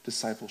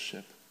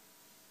discipleship.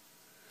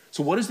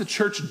 So what does the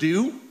church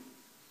do?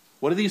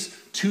 What do these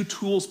two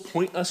tools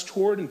point us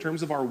toward in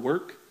terms of our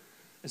work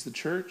as the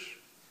church?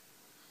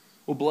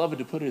 Well, beloved,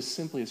 to put it as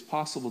simply as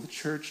possible, the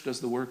church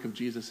does the work of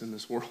Jesus in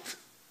this world.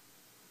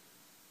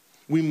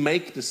 We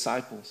make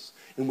disciples,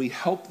 and we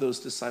help those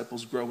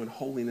disciples grow in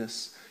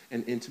holiness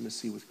and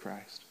intimacy with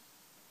Christ.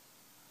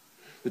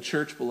 The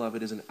church,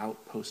 beloved, is an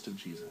outpost of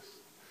Jesus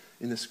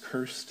in this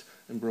cursed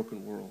and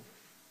broken world.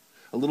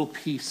 A little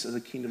piece of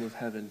the kingdom of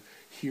heaven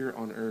here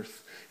on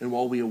earth. And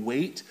while we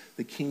await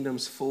the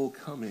kingdom's full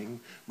coming,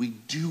 we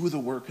do the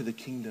work of the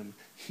kingdom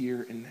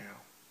here and now.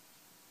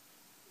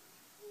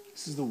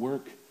 This is the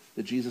work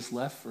that Jesus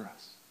left for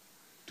us.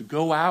 To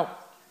go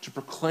out, to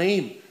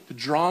proclaim, to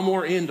draw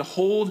more in, to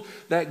hold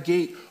that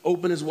gate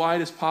open as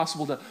wide as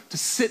possible, to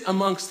sit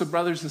amongst the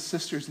brothers and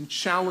sisters and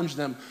challenge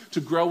them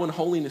to grow in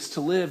holiness,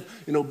 to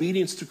live in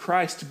obedience to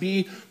Christ, to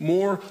be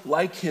more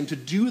like him, to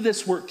do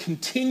this work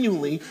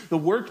continually, the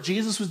work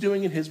Jesus was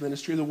doing in his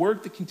ministry, the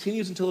work that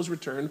continues until his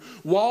return,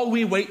 while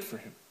we wait for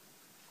him.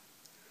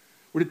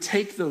 We're to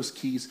take those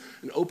keys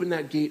and open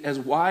that gate as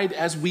wide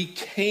as we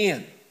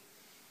can.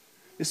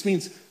 This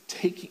means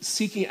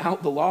seeking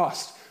out the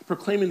lost,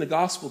 proclaiming the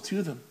gospel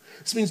to them.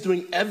 This means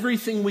doing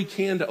everything we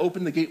can to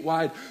open the gate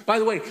wide. By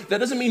the way, that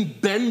doesn't mean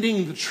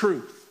bending the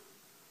truth,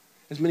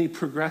 as many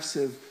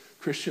progressive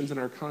Christians in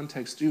our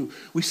context do.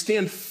 We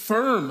stand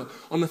firm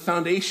on the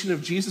foundation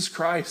of Jesus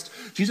Christ.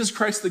 Jesus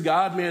Christ, the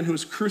God-man who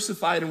was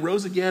crucified and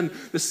rose again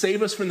to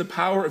save us from the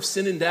power of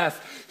sin and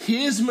death.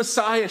 His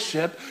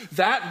messiahship,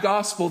 that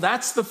gospel,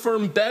 that's the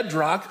firm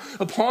bedrock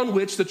upon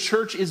which the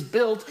church is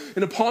built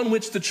and upon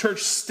which the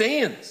church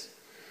stands.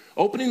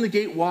 Opening the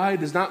gate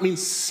wide does not mean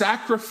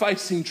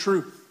sacrificing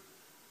truth,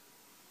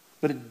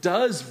 but it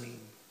does mean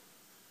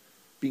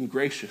being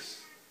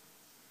gracious,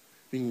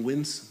 being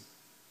winsome.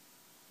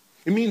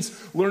 It means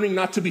learning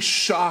not to be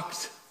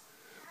shocked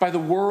by the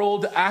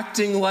world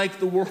acting like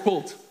the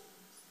world?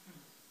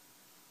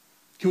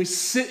 Can we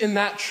sit in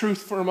that truth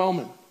for a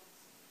moment?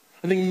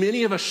 I think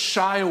many of us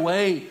shy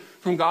away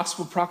from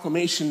gospel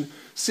proclamation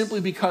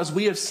simply because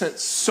we have spent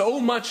so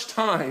much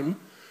time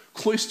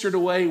cloistered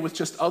away with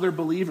just other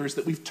believers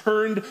that we've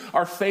turned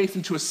our faith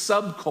into a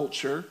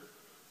subculture,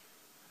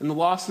 and the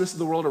lostness of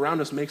the world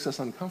around us makes us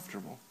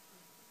uncomfortable.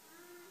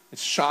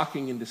 It's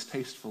shocking and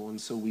distasteful,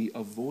 and so we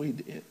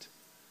avoid it.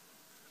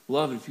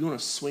 Beloved, if you want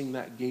to swing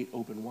that gate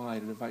open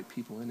wide and invite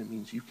people in, it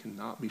means you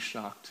cannot be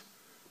shocked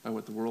by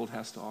what the world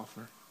has to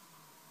offer.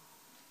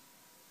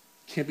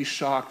 You can't be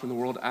shocked when the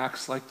world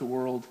acts like the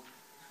world,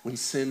 when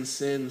sin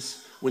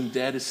sins, when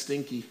dead is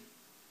stinky.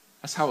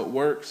 That's how it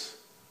works.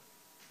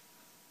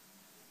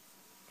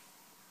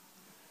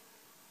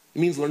 It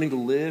means learning to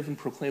live and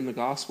proclaim the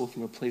gospel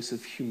from a place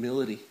of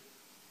humility,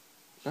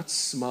 not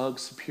smug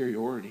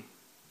superiority.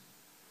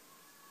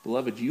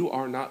 Beloved, you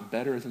are not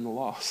better than the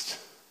lost.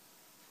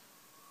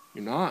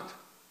 You're not.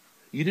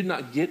 You did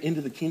not get into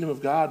the kingdom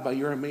of God by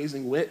your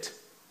amazing wit,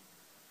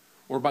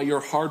 or by your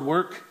hard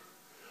work,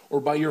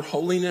 or by your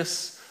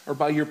holiness, or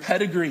by your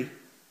pedigree.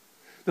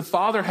 The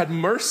Father had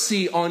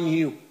mercy on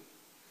you.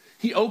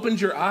 He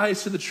opened your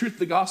eyes to the truth of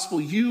the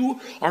gospel. You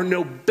are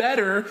no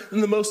better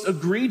than the most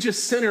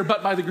egregious sinner,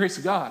 but by the grace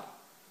of God.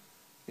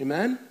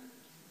 Amen?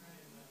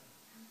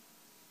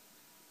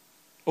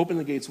 Open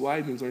the gates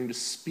wide means learning to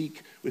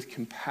speak with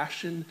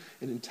compassion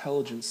and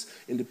intelligence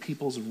into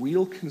people's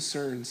real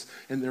concerns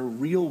and their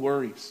real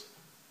worries.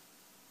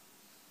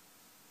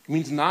 It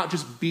means not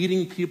just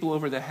beating people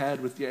over the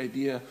head with the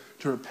idea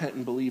to repent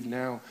and believe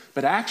now,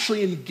 but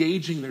actually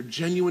engaging their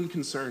genuine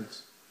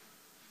concerns.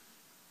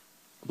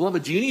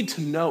 Beloved, you need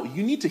to know,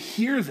 you need to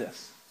hear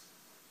this.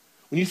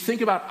 When you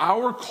think about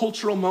our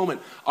cultural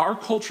moment, our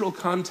cultural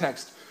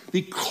context,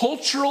 the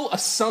cultural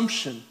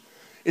assumption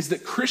is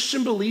that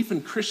Christian belief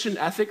and Christian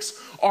ethics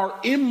are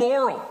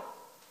immoral.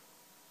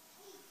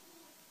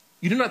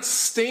 You do not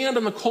stand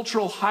on the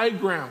cultural high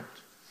ground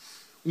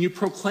when you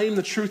proclaim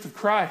the truth of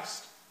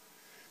Christ.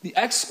 The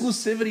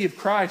exclusivity of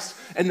Christ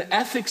and the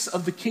ethics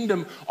of the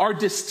kingdom are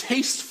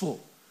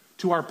distasteful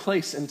to our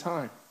place and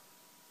time.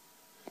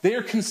 They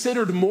are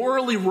considered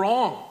morally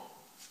wrong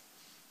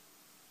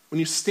when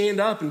you stand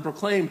up and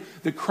proclaim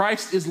that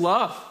Christ is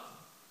love.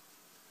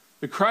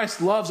 That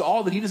Christ loves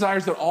all, that he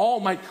desires that all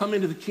might come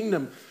into the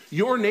kingdom.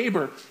 Your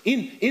neighbor,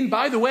 in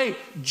by the way,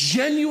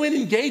 genuine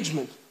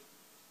engagement.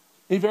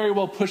 They very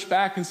well push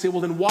back and say,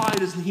 well, then why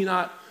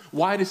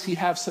does he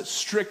have such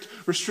strict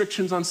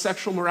restrictions on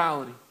sexual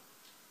morality?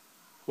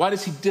 Why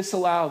does he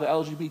disallow the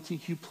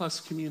LGBTQ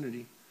plus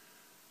community?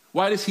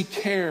 Why does he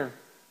care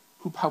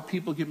how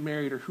people get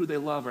married or who they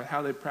love or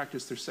how they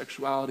practice their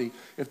sexuality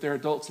if they're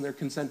adults and they're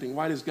consenting?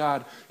 Why does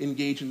God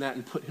engage in that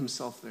and put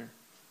himself there?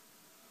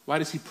 Why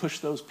does he push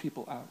those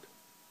people out?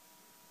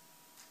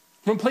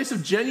 From a place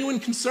of genuine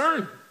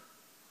concern.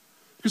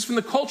 Because from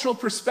the cultural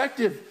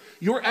perspective,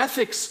 your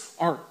ethics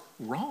are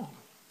wrong.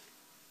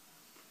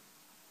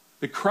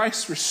 That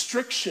Christ's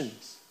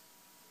restrictions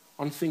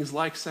on things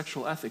like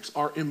sexual ethics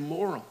are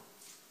immoral.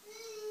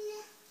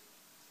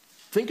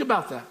 Think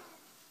about that.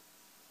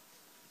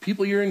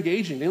 People you're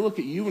engaging, they look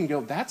at you and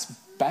go, that's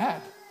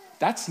bad.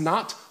 That's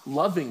not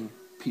loving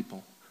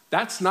people.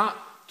 That's not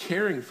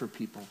caring for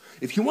people.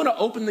 If you want to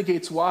open the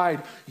gates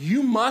wide,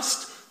 you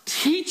must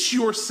teach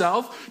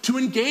yourself to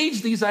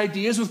engage these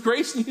ideas with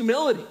grace and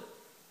humility.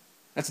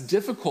 That's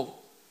difficult.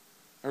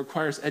 That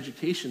requires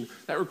education.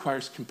 That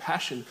requires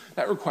compassion.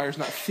 That requires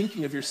not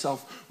thinking of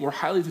yourself more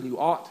highly than you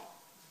ought.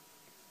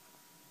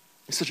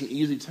 It's such an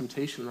easy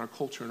temptation in our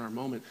culture, in our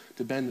moment,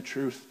 to bend the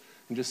truth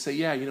and just say,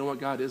 yeah, you know what,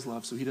 God is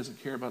love, so he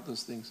doesn't care about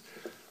those things.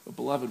 But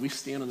beloved, we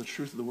stand on the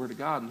truth of the Word of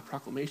God and the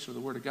proclamation of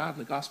the Word of God and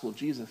the gospel of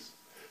Jesus,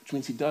 which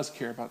means he does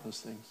care about those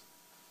things.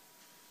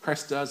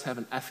 Christ does have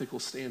an ethical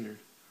standard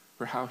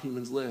for how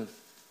humans live.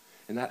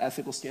 And that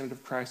ethical standard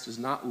of Christ does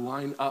not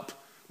line up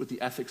with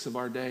the ethics of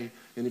our day.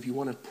 And if you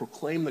want to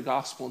proclaim the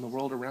gospel in the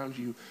world around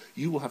you,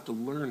 you will have to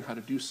learn how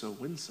to do so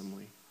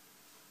winsomely.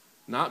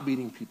 Not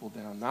beating people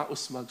down, not with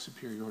smug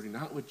superiority,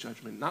 not with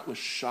judgment, not with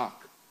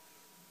shock,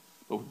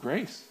 but with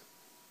grace.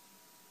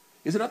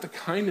 Is it not the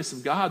kindness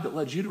of God that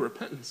led you to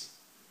repentance?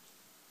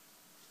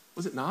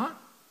 Was it not?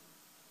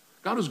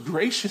 God was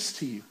gracious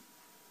to you.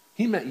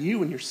 He met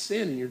you in your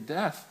sin and your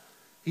death.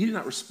 He did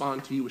not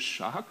respond to you with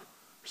shock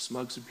or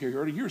smug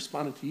superiority. He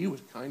responded to you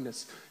with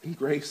kindness and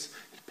grace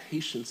and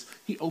patience.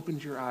 He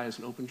opened your eyes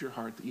and opened your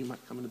heart that you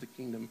might come into the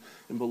kingdom.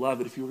 And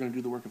beloved, if you were going to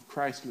do the work of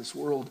Christ in this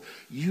world,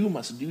 you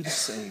must do the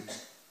same.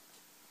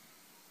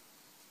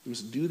 You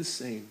must do the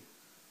same.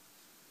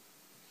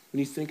 When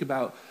you think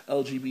about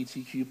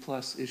LGBTQ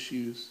plus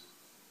issues,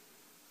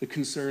 the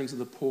concerns of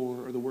the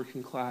poor or the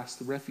working class,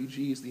 the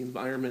refugees, the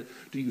environment,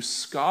 do you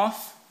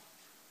scoff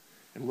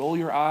and roll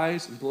your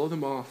eyes and blow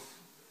them off?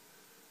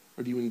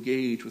 Or do you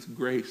engage with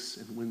grace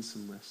and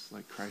winsomeness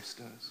like Christ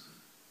does?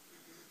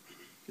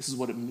 This is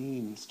what it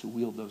means to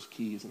wield those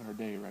keys in our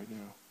day right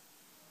now.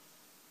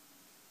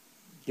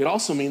 It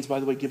also means,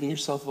 by the way, giving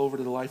yourself over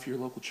to the life of your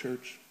local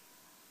church.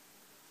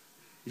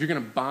 if you're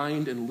going to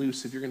bind and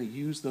loose, if you're going to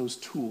use those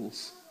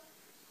tools,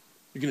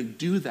 you're going to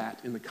do that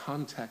in the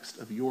context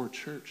of your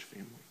church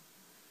family.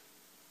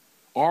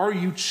 Are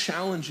you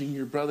challenging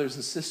your brothers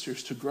and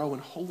sisters to grow in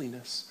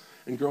holiness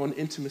and grow in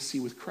intimacy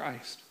with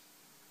Christ?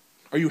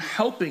 Are you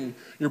helping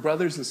your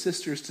brothers and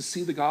sisters to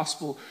see the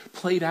gospel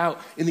played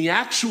out in the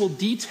actual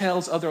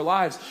details of their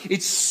lives?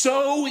 It's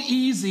so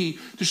easy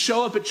to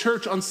show up at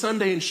church on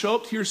Sunday and show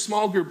up to your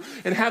small group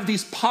and have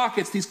these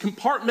pockets, these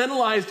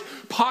compartmentalized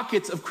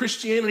pockets of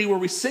Christianity where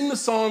we sing the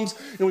songs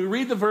and we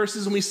read the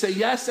verses and we say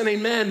yes and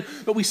amen,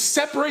 but we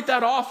separate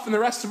that off from the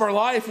rest of our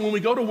life. And when we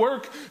go to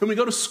work and we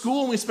go to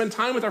school and we spend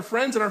time with our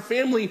friends and our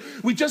family,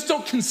 we just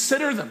don't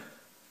consider them.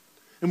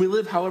 And we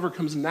live however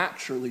comes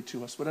naturally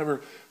to us,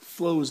 whatever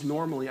flows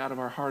normally out of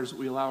our hearts that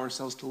we allow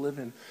ourselves to live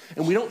in.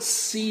 And we don't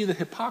see the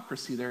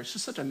hypocrisy there. It's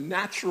just such a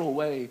natural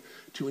way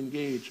to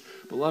engage.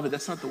 Beloved,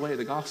 that's not the way of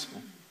the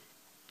gospel.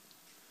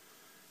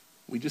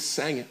 We just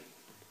sang it.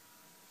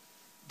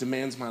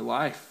 Demands my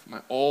life, my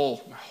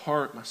all, my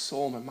heart, my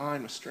soul, my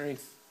mind, my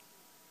strength.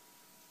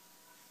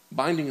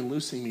 Binding and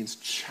loosing means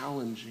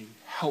challenging,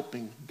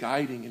 helping,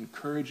 guiding,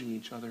 encouraging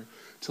each other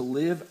to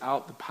live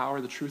out the power,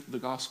 the truth of the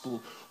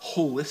gospel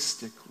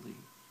holistically.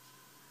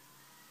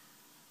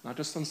 Not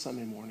just on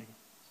Sunday morning,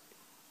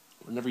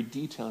 but in every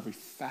detail, every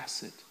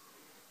facet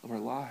of our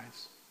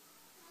lives.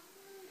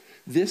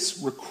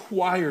 This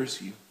requires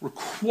you,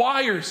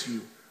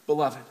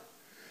 beloved,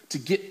 to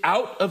get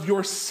out of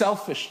your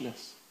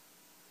selfishness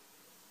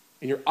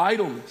and your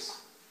idleness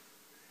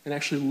and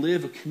actually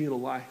live a communal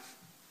life.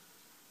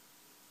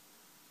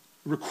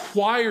 It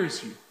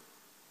requires you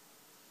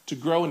to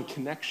grow in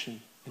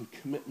connection and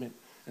commitment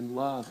and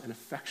love and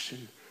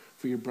affection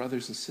for your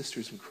brothers and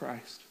sisters in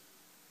Christ.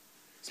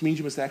 This means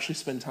you must actually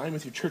spend time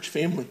with your church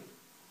family.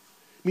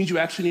 It means you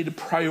actually need to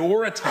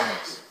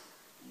prioritize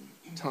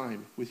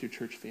time with your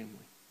church family.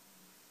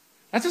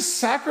 That's a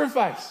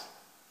sacrifice.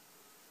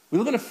 We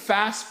live in a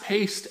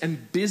fast-paced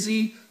and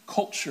busy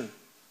culture.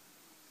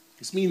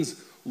 This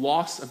means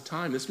loss of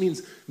time. This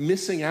means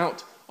missing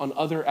out on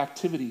other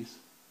activities.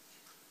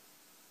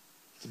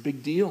 It's a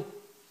big deal.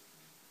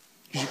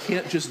 Because you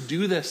can't just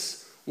do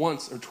this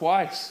once or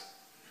twice.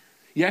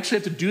 You actually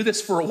have to do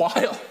this for a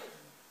while.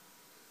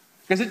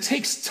 Because it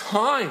takes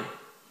time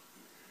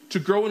to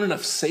grow in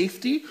enough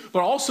safety,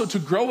 but also to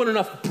grow in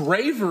enough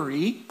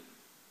bravery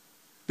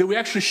that we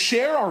actually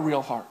share our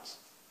real hearts.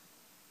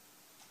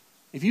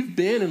 If you've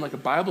been in like a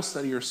Bible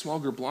study or a small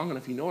group long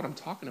enough, you know what I'm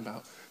talking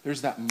about.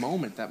 There's that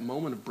moment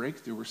of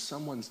breakthrough where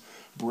someone's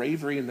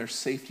bravery and their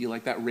safety,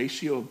 like that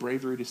ratio of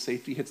bravery to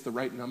safety hits the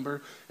right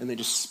number and they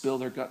just spill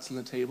their guts on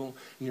the table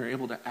and you're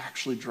able to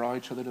actually draw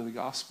each other to the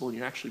gospel and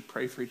you actually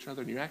pray for each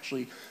other and you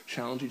actually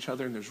challenge each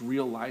other and there's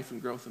real life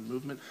and growth and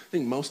movement. I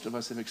think most of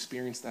us have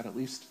experienced that at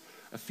least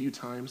a few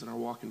times in our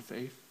walk in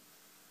faith.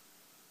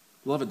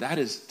 Beloved, that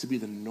is to be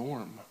the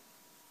norm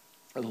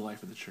of the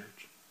life of the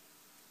church.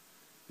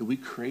 That we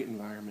create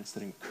environments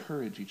that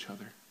encourage each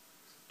other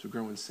to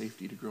grow in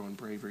safety, to grow in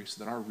bravery,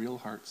 so that our real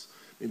hearts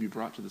may be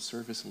brought to the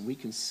surface and we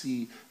can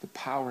see the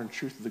power and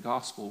truth of the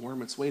gospel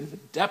worm its way to the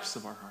depths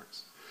of our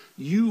hearts.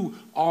 You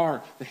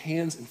are the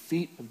hands and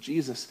feet of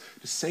Jesus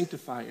to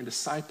sanctify and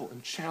disciple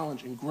and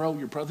challenge and grow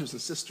your brothers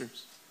and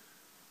sisters.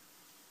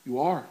 You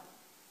are.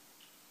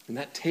 And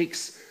that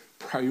takes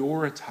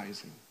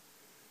prioritizing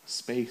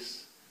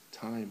space,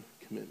 time,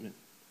 commitment.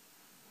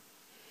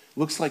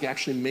 Looks like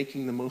actually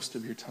making the most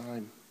of your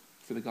time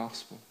for the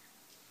gospel.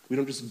 We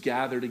don't just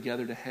gather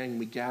together to hang,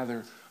 we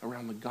gather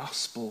around the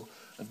gospel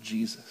of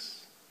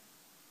Jesus.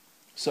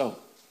 So,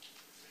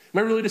 am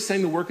I really just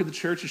saying the work of the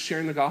church is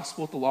sharing the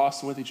gospel with the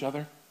lost and with each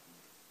other?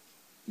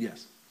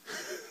 Yes.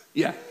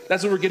 Yeah,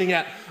 that's what we're getting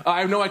at.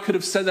 I know I could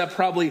have said that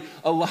probably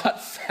a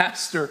lot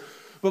faster,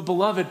 but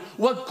beloved,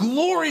 what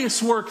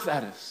glorious work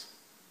that is.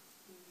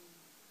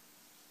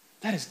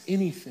 That is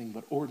anything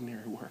but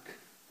ordinary work.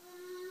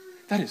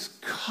 That is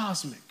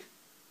cosmic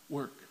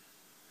work.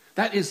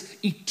 That is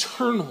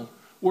eternal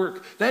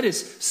work. That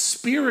is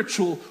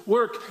spiritual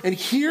work. And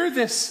hear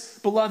this,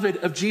 beloved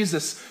of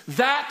Jesus,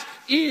 that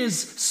is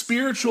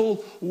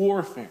spiritual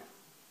warfare.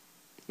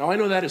 Now I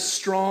know that is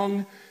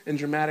strong and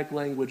dramatic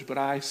language, but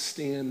I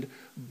stand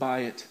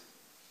by it.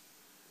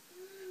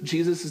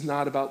 Jesus is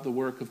not about the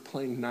work of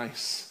playing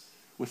nice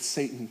with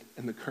Satan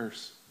and the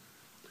curse.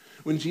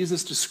 When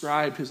Jesus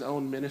described his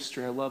own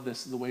ministry, I love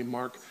this, the way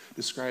Mark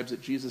describes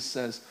it. Jesus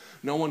says,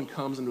 no one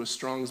comes into a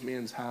strong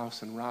man's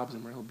house and robs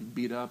him or he'll be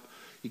beat up.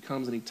 He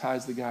comes and he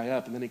ties the guy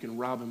up and then he can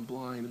rob him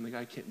blind and the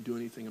guy can't do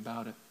anything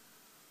about it.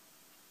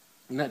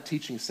 In that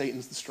teaching,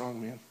 Satan's the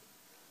strong man.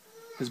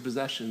 His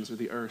possessions are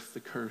the earth, the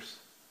curse.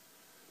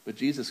 But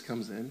Jesus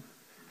comes in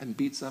and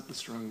beats up the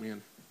strong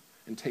man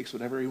and takes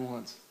whatever he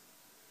wants.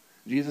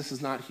 Jesus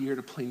is not here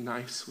to play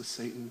nice with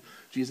Satan.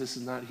 Jesus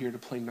is not here to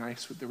play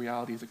nice with the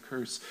reality of the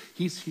curse.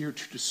 He's here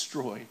to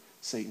destroy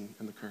Satan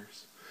and the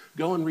curse.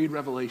 Go and read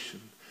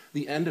Revelation.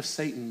 The end of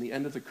Satan, the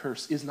end of the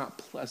curse is not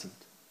pleasant.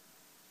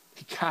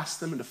 He casts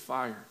them into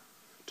fire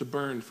to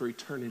burn for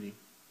eternity.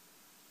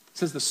 It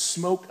says the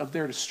smoke of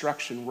their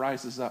destruction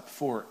rises up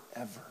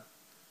forever.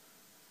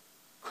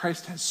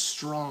 Christ has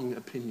strong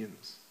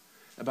opinions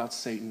about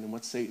Satan and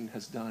what Satan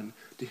has done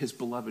to his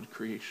beloved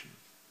creation.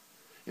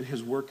 And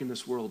his work in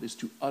this world is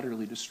to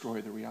utterly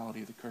destroy the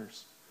reality of the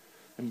curse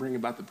and bring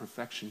about the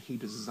perfection he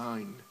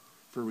designed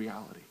for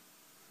reality.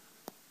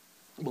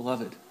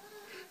 Beloved,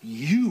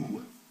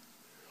 you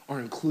are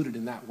included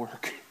in that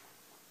work.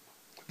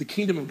 The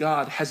kingdom of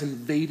God has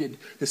invaded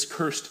this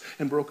cursed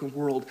and broken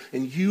world,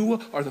 and you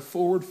are the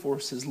forward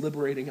forces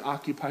liberating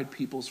occupied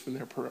peoples from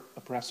their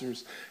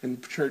oppressors.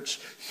 And church,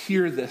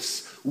 hear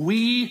this.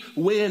 We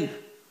win.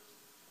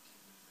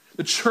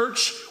 The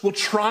church will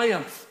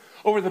triumph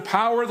over the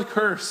power of the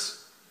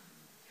curse.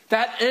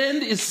 That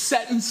end is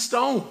set in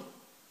stone.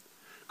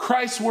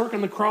 Christ's work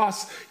on the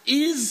cross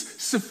is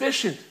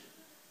sufficient.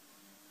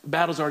 The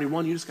battle's already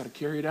won. You just got to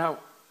carry it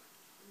out.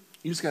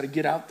 You just got to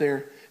get out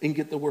there and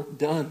get the work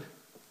done.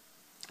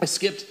 I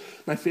skipped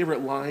my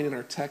favorite line in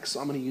our text, so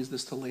I'm going to use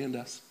this to land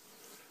us.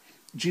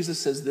 Jesus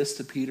says this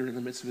to Peter in the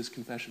midst of his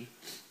confession.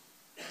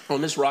 On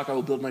this rock I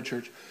will build my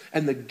church,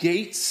 and the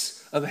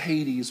gates of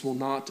Hades will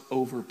not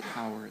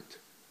overpower it.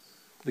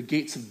 The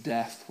gates of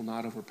death will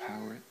not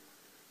overpower it.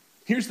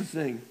 Here's the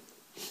thing.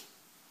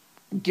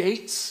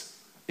 Gates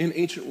in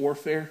ancient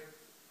warfare,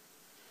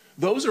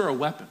 those are a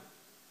weapon.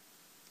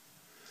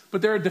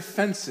 But they're a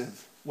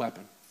defensive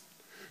weapon.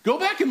 Go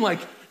back and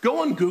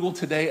go on Google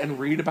today and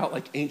read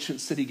about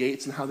ancient city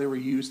gates and how they were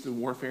used in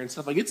warfare and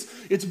stuff.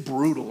 It's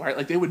brutal,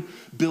 right? They would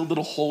build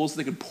little holes,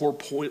 they could pour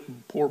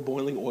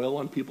boiling oil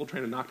on people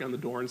trying to knock down the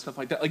door and stuff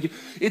like that.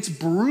 It's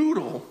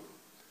brutal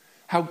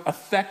how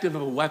effective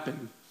of a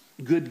weapon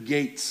good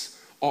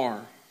gates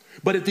are.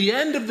 But at the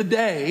end of the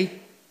day,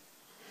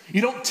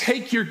 you don't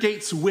take your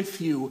gates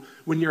with you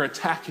when you're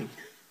attacking.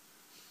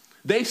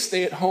 They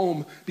stay at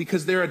home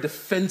because they're a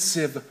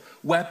defensive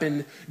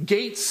weapon.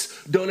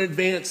 Gates don't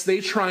advance.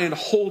 They try and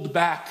hold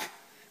back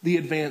the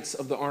advance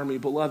of the army.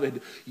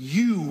 Beloved,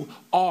 you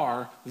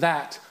are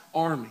that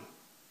army.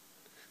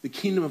 The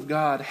kingdom of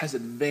God has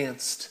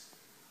advanced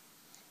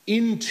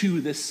into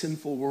this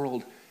sinful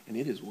world, and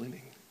it is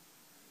winning.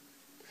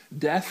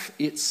 Death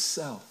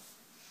itself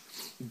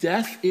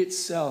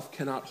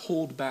cannot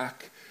hold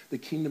back the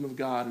kingdom of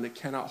God, and it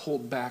cannot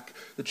hold back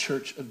the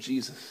church of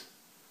Jesus.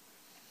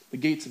 The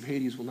gates of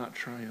Hades will not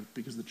triumph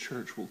because the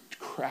church will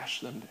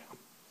crash them down.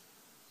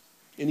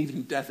 And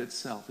even death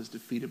itself is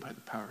defeated by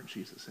the power of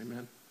Jesus.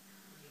 Amen?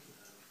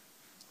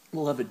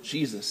 Beloved,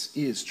 Jesus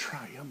is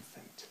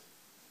triumphant.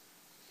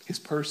 His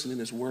person and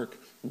his work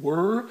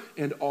were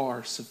and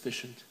are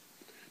sufficient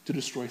to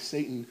destroy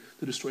Satan,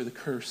 to destroy the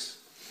curse.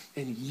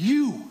 And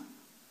you,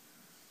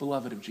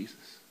 beloved of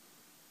Jesus,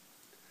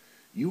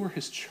 you are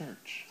his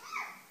church.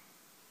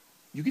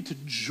 You get to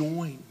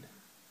join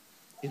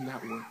in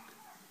that work.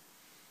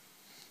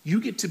 You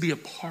get to be a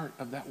part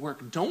of that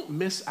work. Don't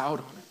miss out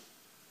on it.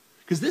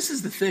 Because this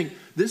is the thing.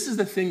 This is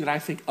the thing that I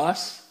think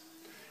us,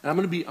 and I'm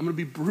going to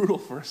be brutal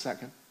for a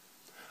second.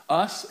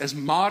 Us as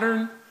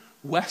modern,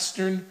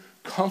 Western,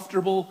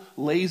 comfortable,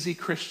 lazy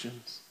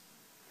Christians.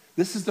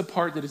 This is the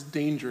part that is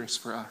dangerous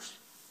for us.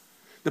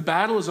 The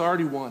battle is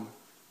already won.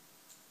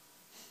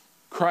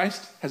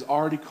 Christ has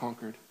already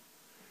conquered.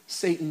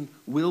 Satan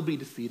will be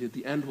defeated.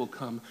 The end will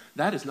come.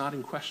 That is not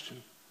in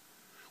question.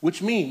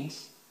 Which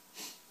means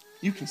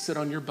you can sit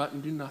on your butt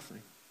and do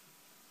nothing.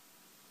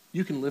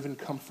 You can live in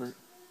comfort.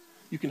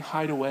 You can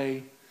hide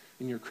away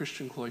in your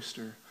Christian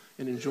cloister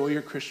and enjoy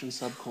your Christian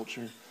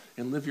subculture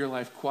and live your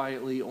life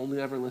quietly,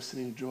 only ever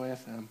listening to Joy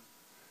FM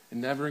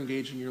and never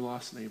engaging your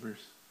lost neighbors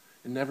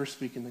and never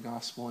speaking the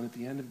gospel. And at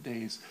the end of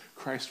days,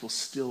 Christ will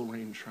still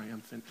reign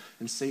triumphant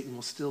and Satan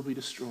will still be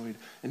destroyed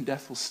and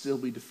death will still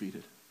be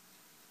defeated.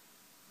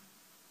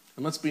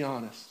 And let's be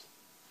honest,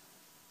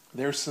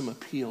 there's some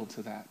appeal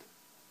to that.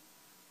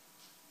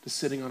 To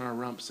sitting on our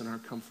rumps in our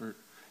comfort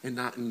and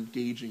not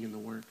engaging in the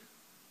work.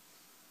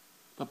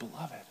 But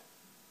beloved,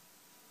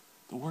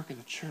 the work of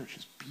the church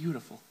is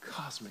beautiful,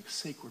 cosmic,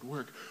 sacred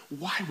work.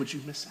 Why would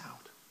you miss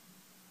out?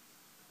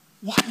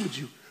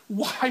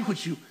 Why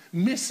would you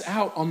miss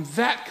out on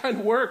that kind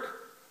of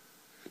work?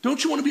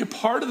 Don't you want to be a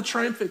part of the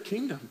triumphant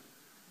kingdom?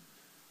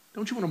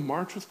 Don't you want to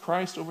march with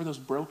Christ over those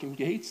broken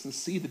gates and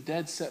see the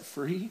dead set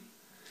free?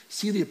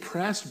 See the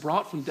oppressed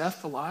brought from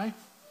death to life?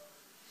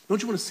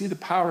 Don't you want to see the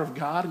power of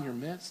God in your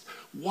midst?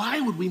 Why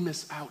would we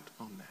miss out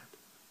on that?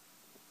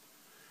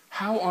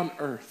 How on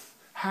earth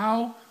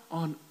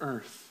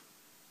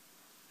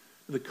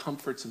do the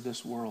comforts of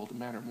this world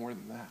matter more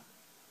than that?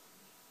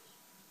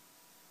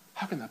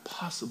 How can that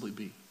possibly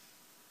be?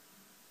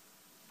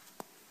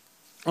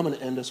 I'm going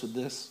to end us with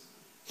this.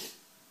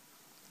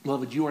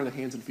 Beloved, you are the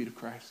hands and feet of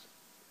Christ.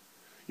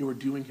 You are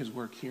doing his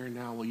work here and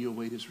now while you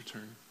await his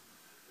return.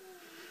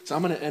 So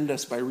I'm going to end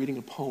us by reading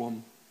a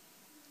poem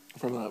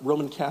from a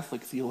Roman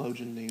Catholic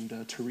theologian named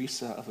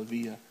Teresa of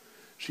Avila.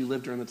 She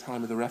lived during the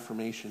time of the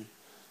Reformation,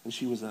 and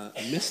she was a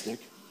mystic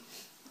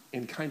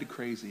and kind of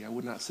crazy. I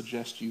would not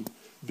suggest you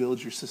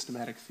build your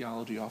systematic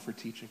theology off her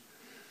teaching.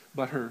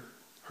 But her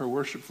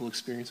worshipful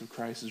experience of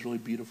Christ is really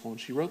beautiful, and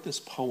she wrote this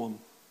poem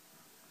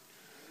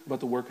about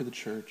the work of the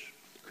church.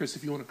 Chris,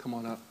 if you want to come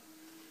on up.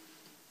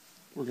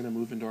 we're going to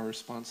move into our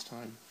response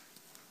time.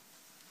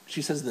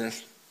 She says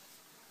this: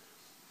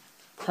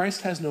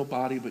 Christ has no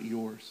body but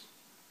yours.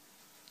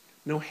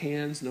 No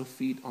hands, no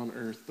feet on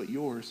earth but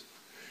yours.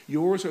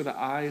 Yours are the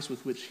eyes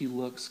with which he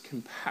looks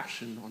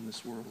compassion on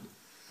this world.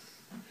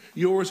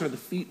 Yours are the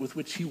feet with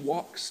which he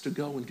walks to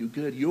go and do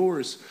good.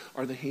 Yours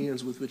are the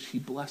hands with which he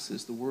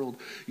blesses the world.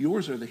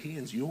 Yours are the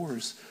hands.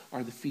 Yours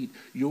are the feet.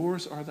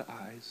 Yours are the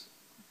eyes.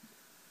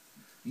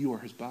 You are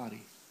his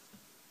body.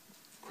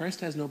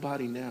 Christ has no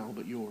body now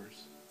but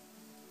yours.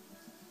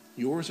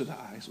 Yours are the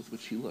eyes with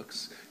which he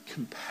looks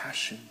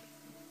compassion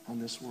on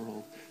this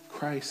world.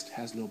 Christ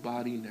has no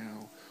body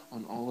now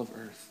on all of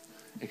earth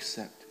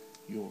except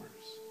yours.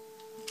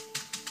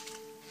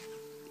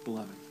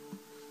 Beloved,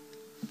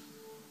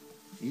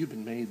 you've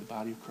been made the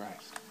body of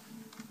Christ.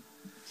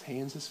 His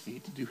hands, his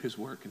feet, to do his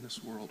work in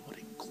this world. What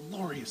a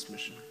glorious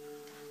mission.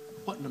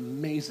 What an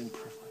amazing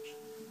privilege.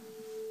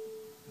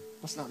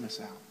 Let's not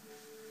miss out.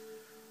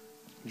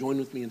 Join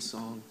with me in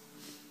song,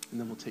 and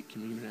then we'll take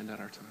communion and end out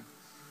our time.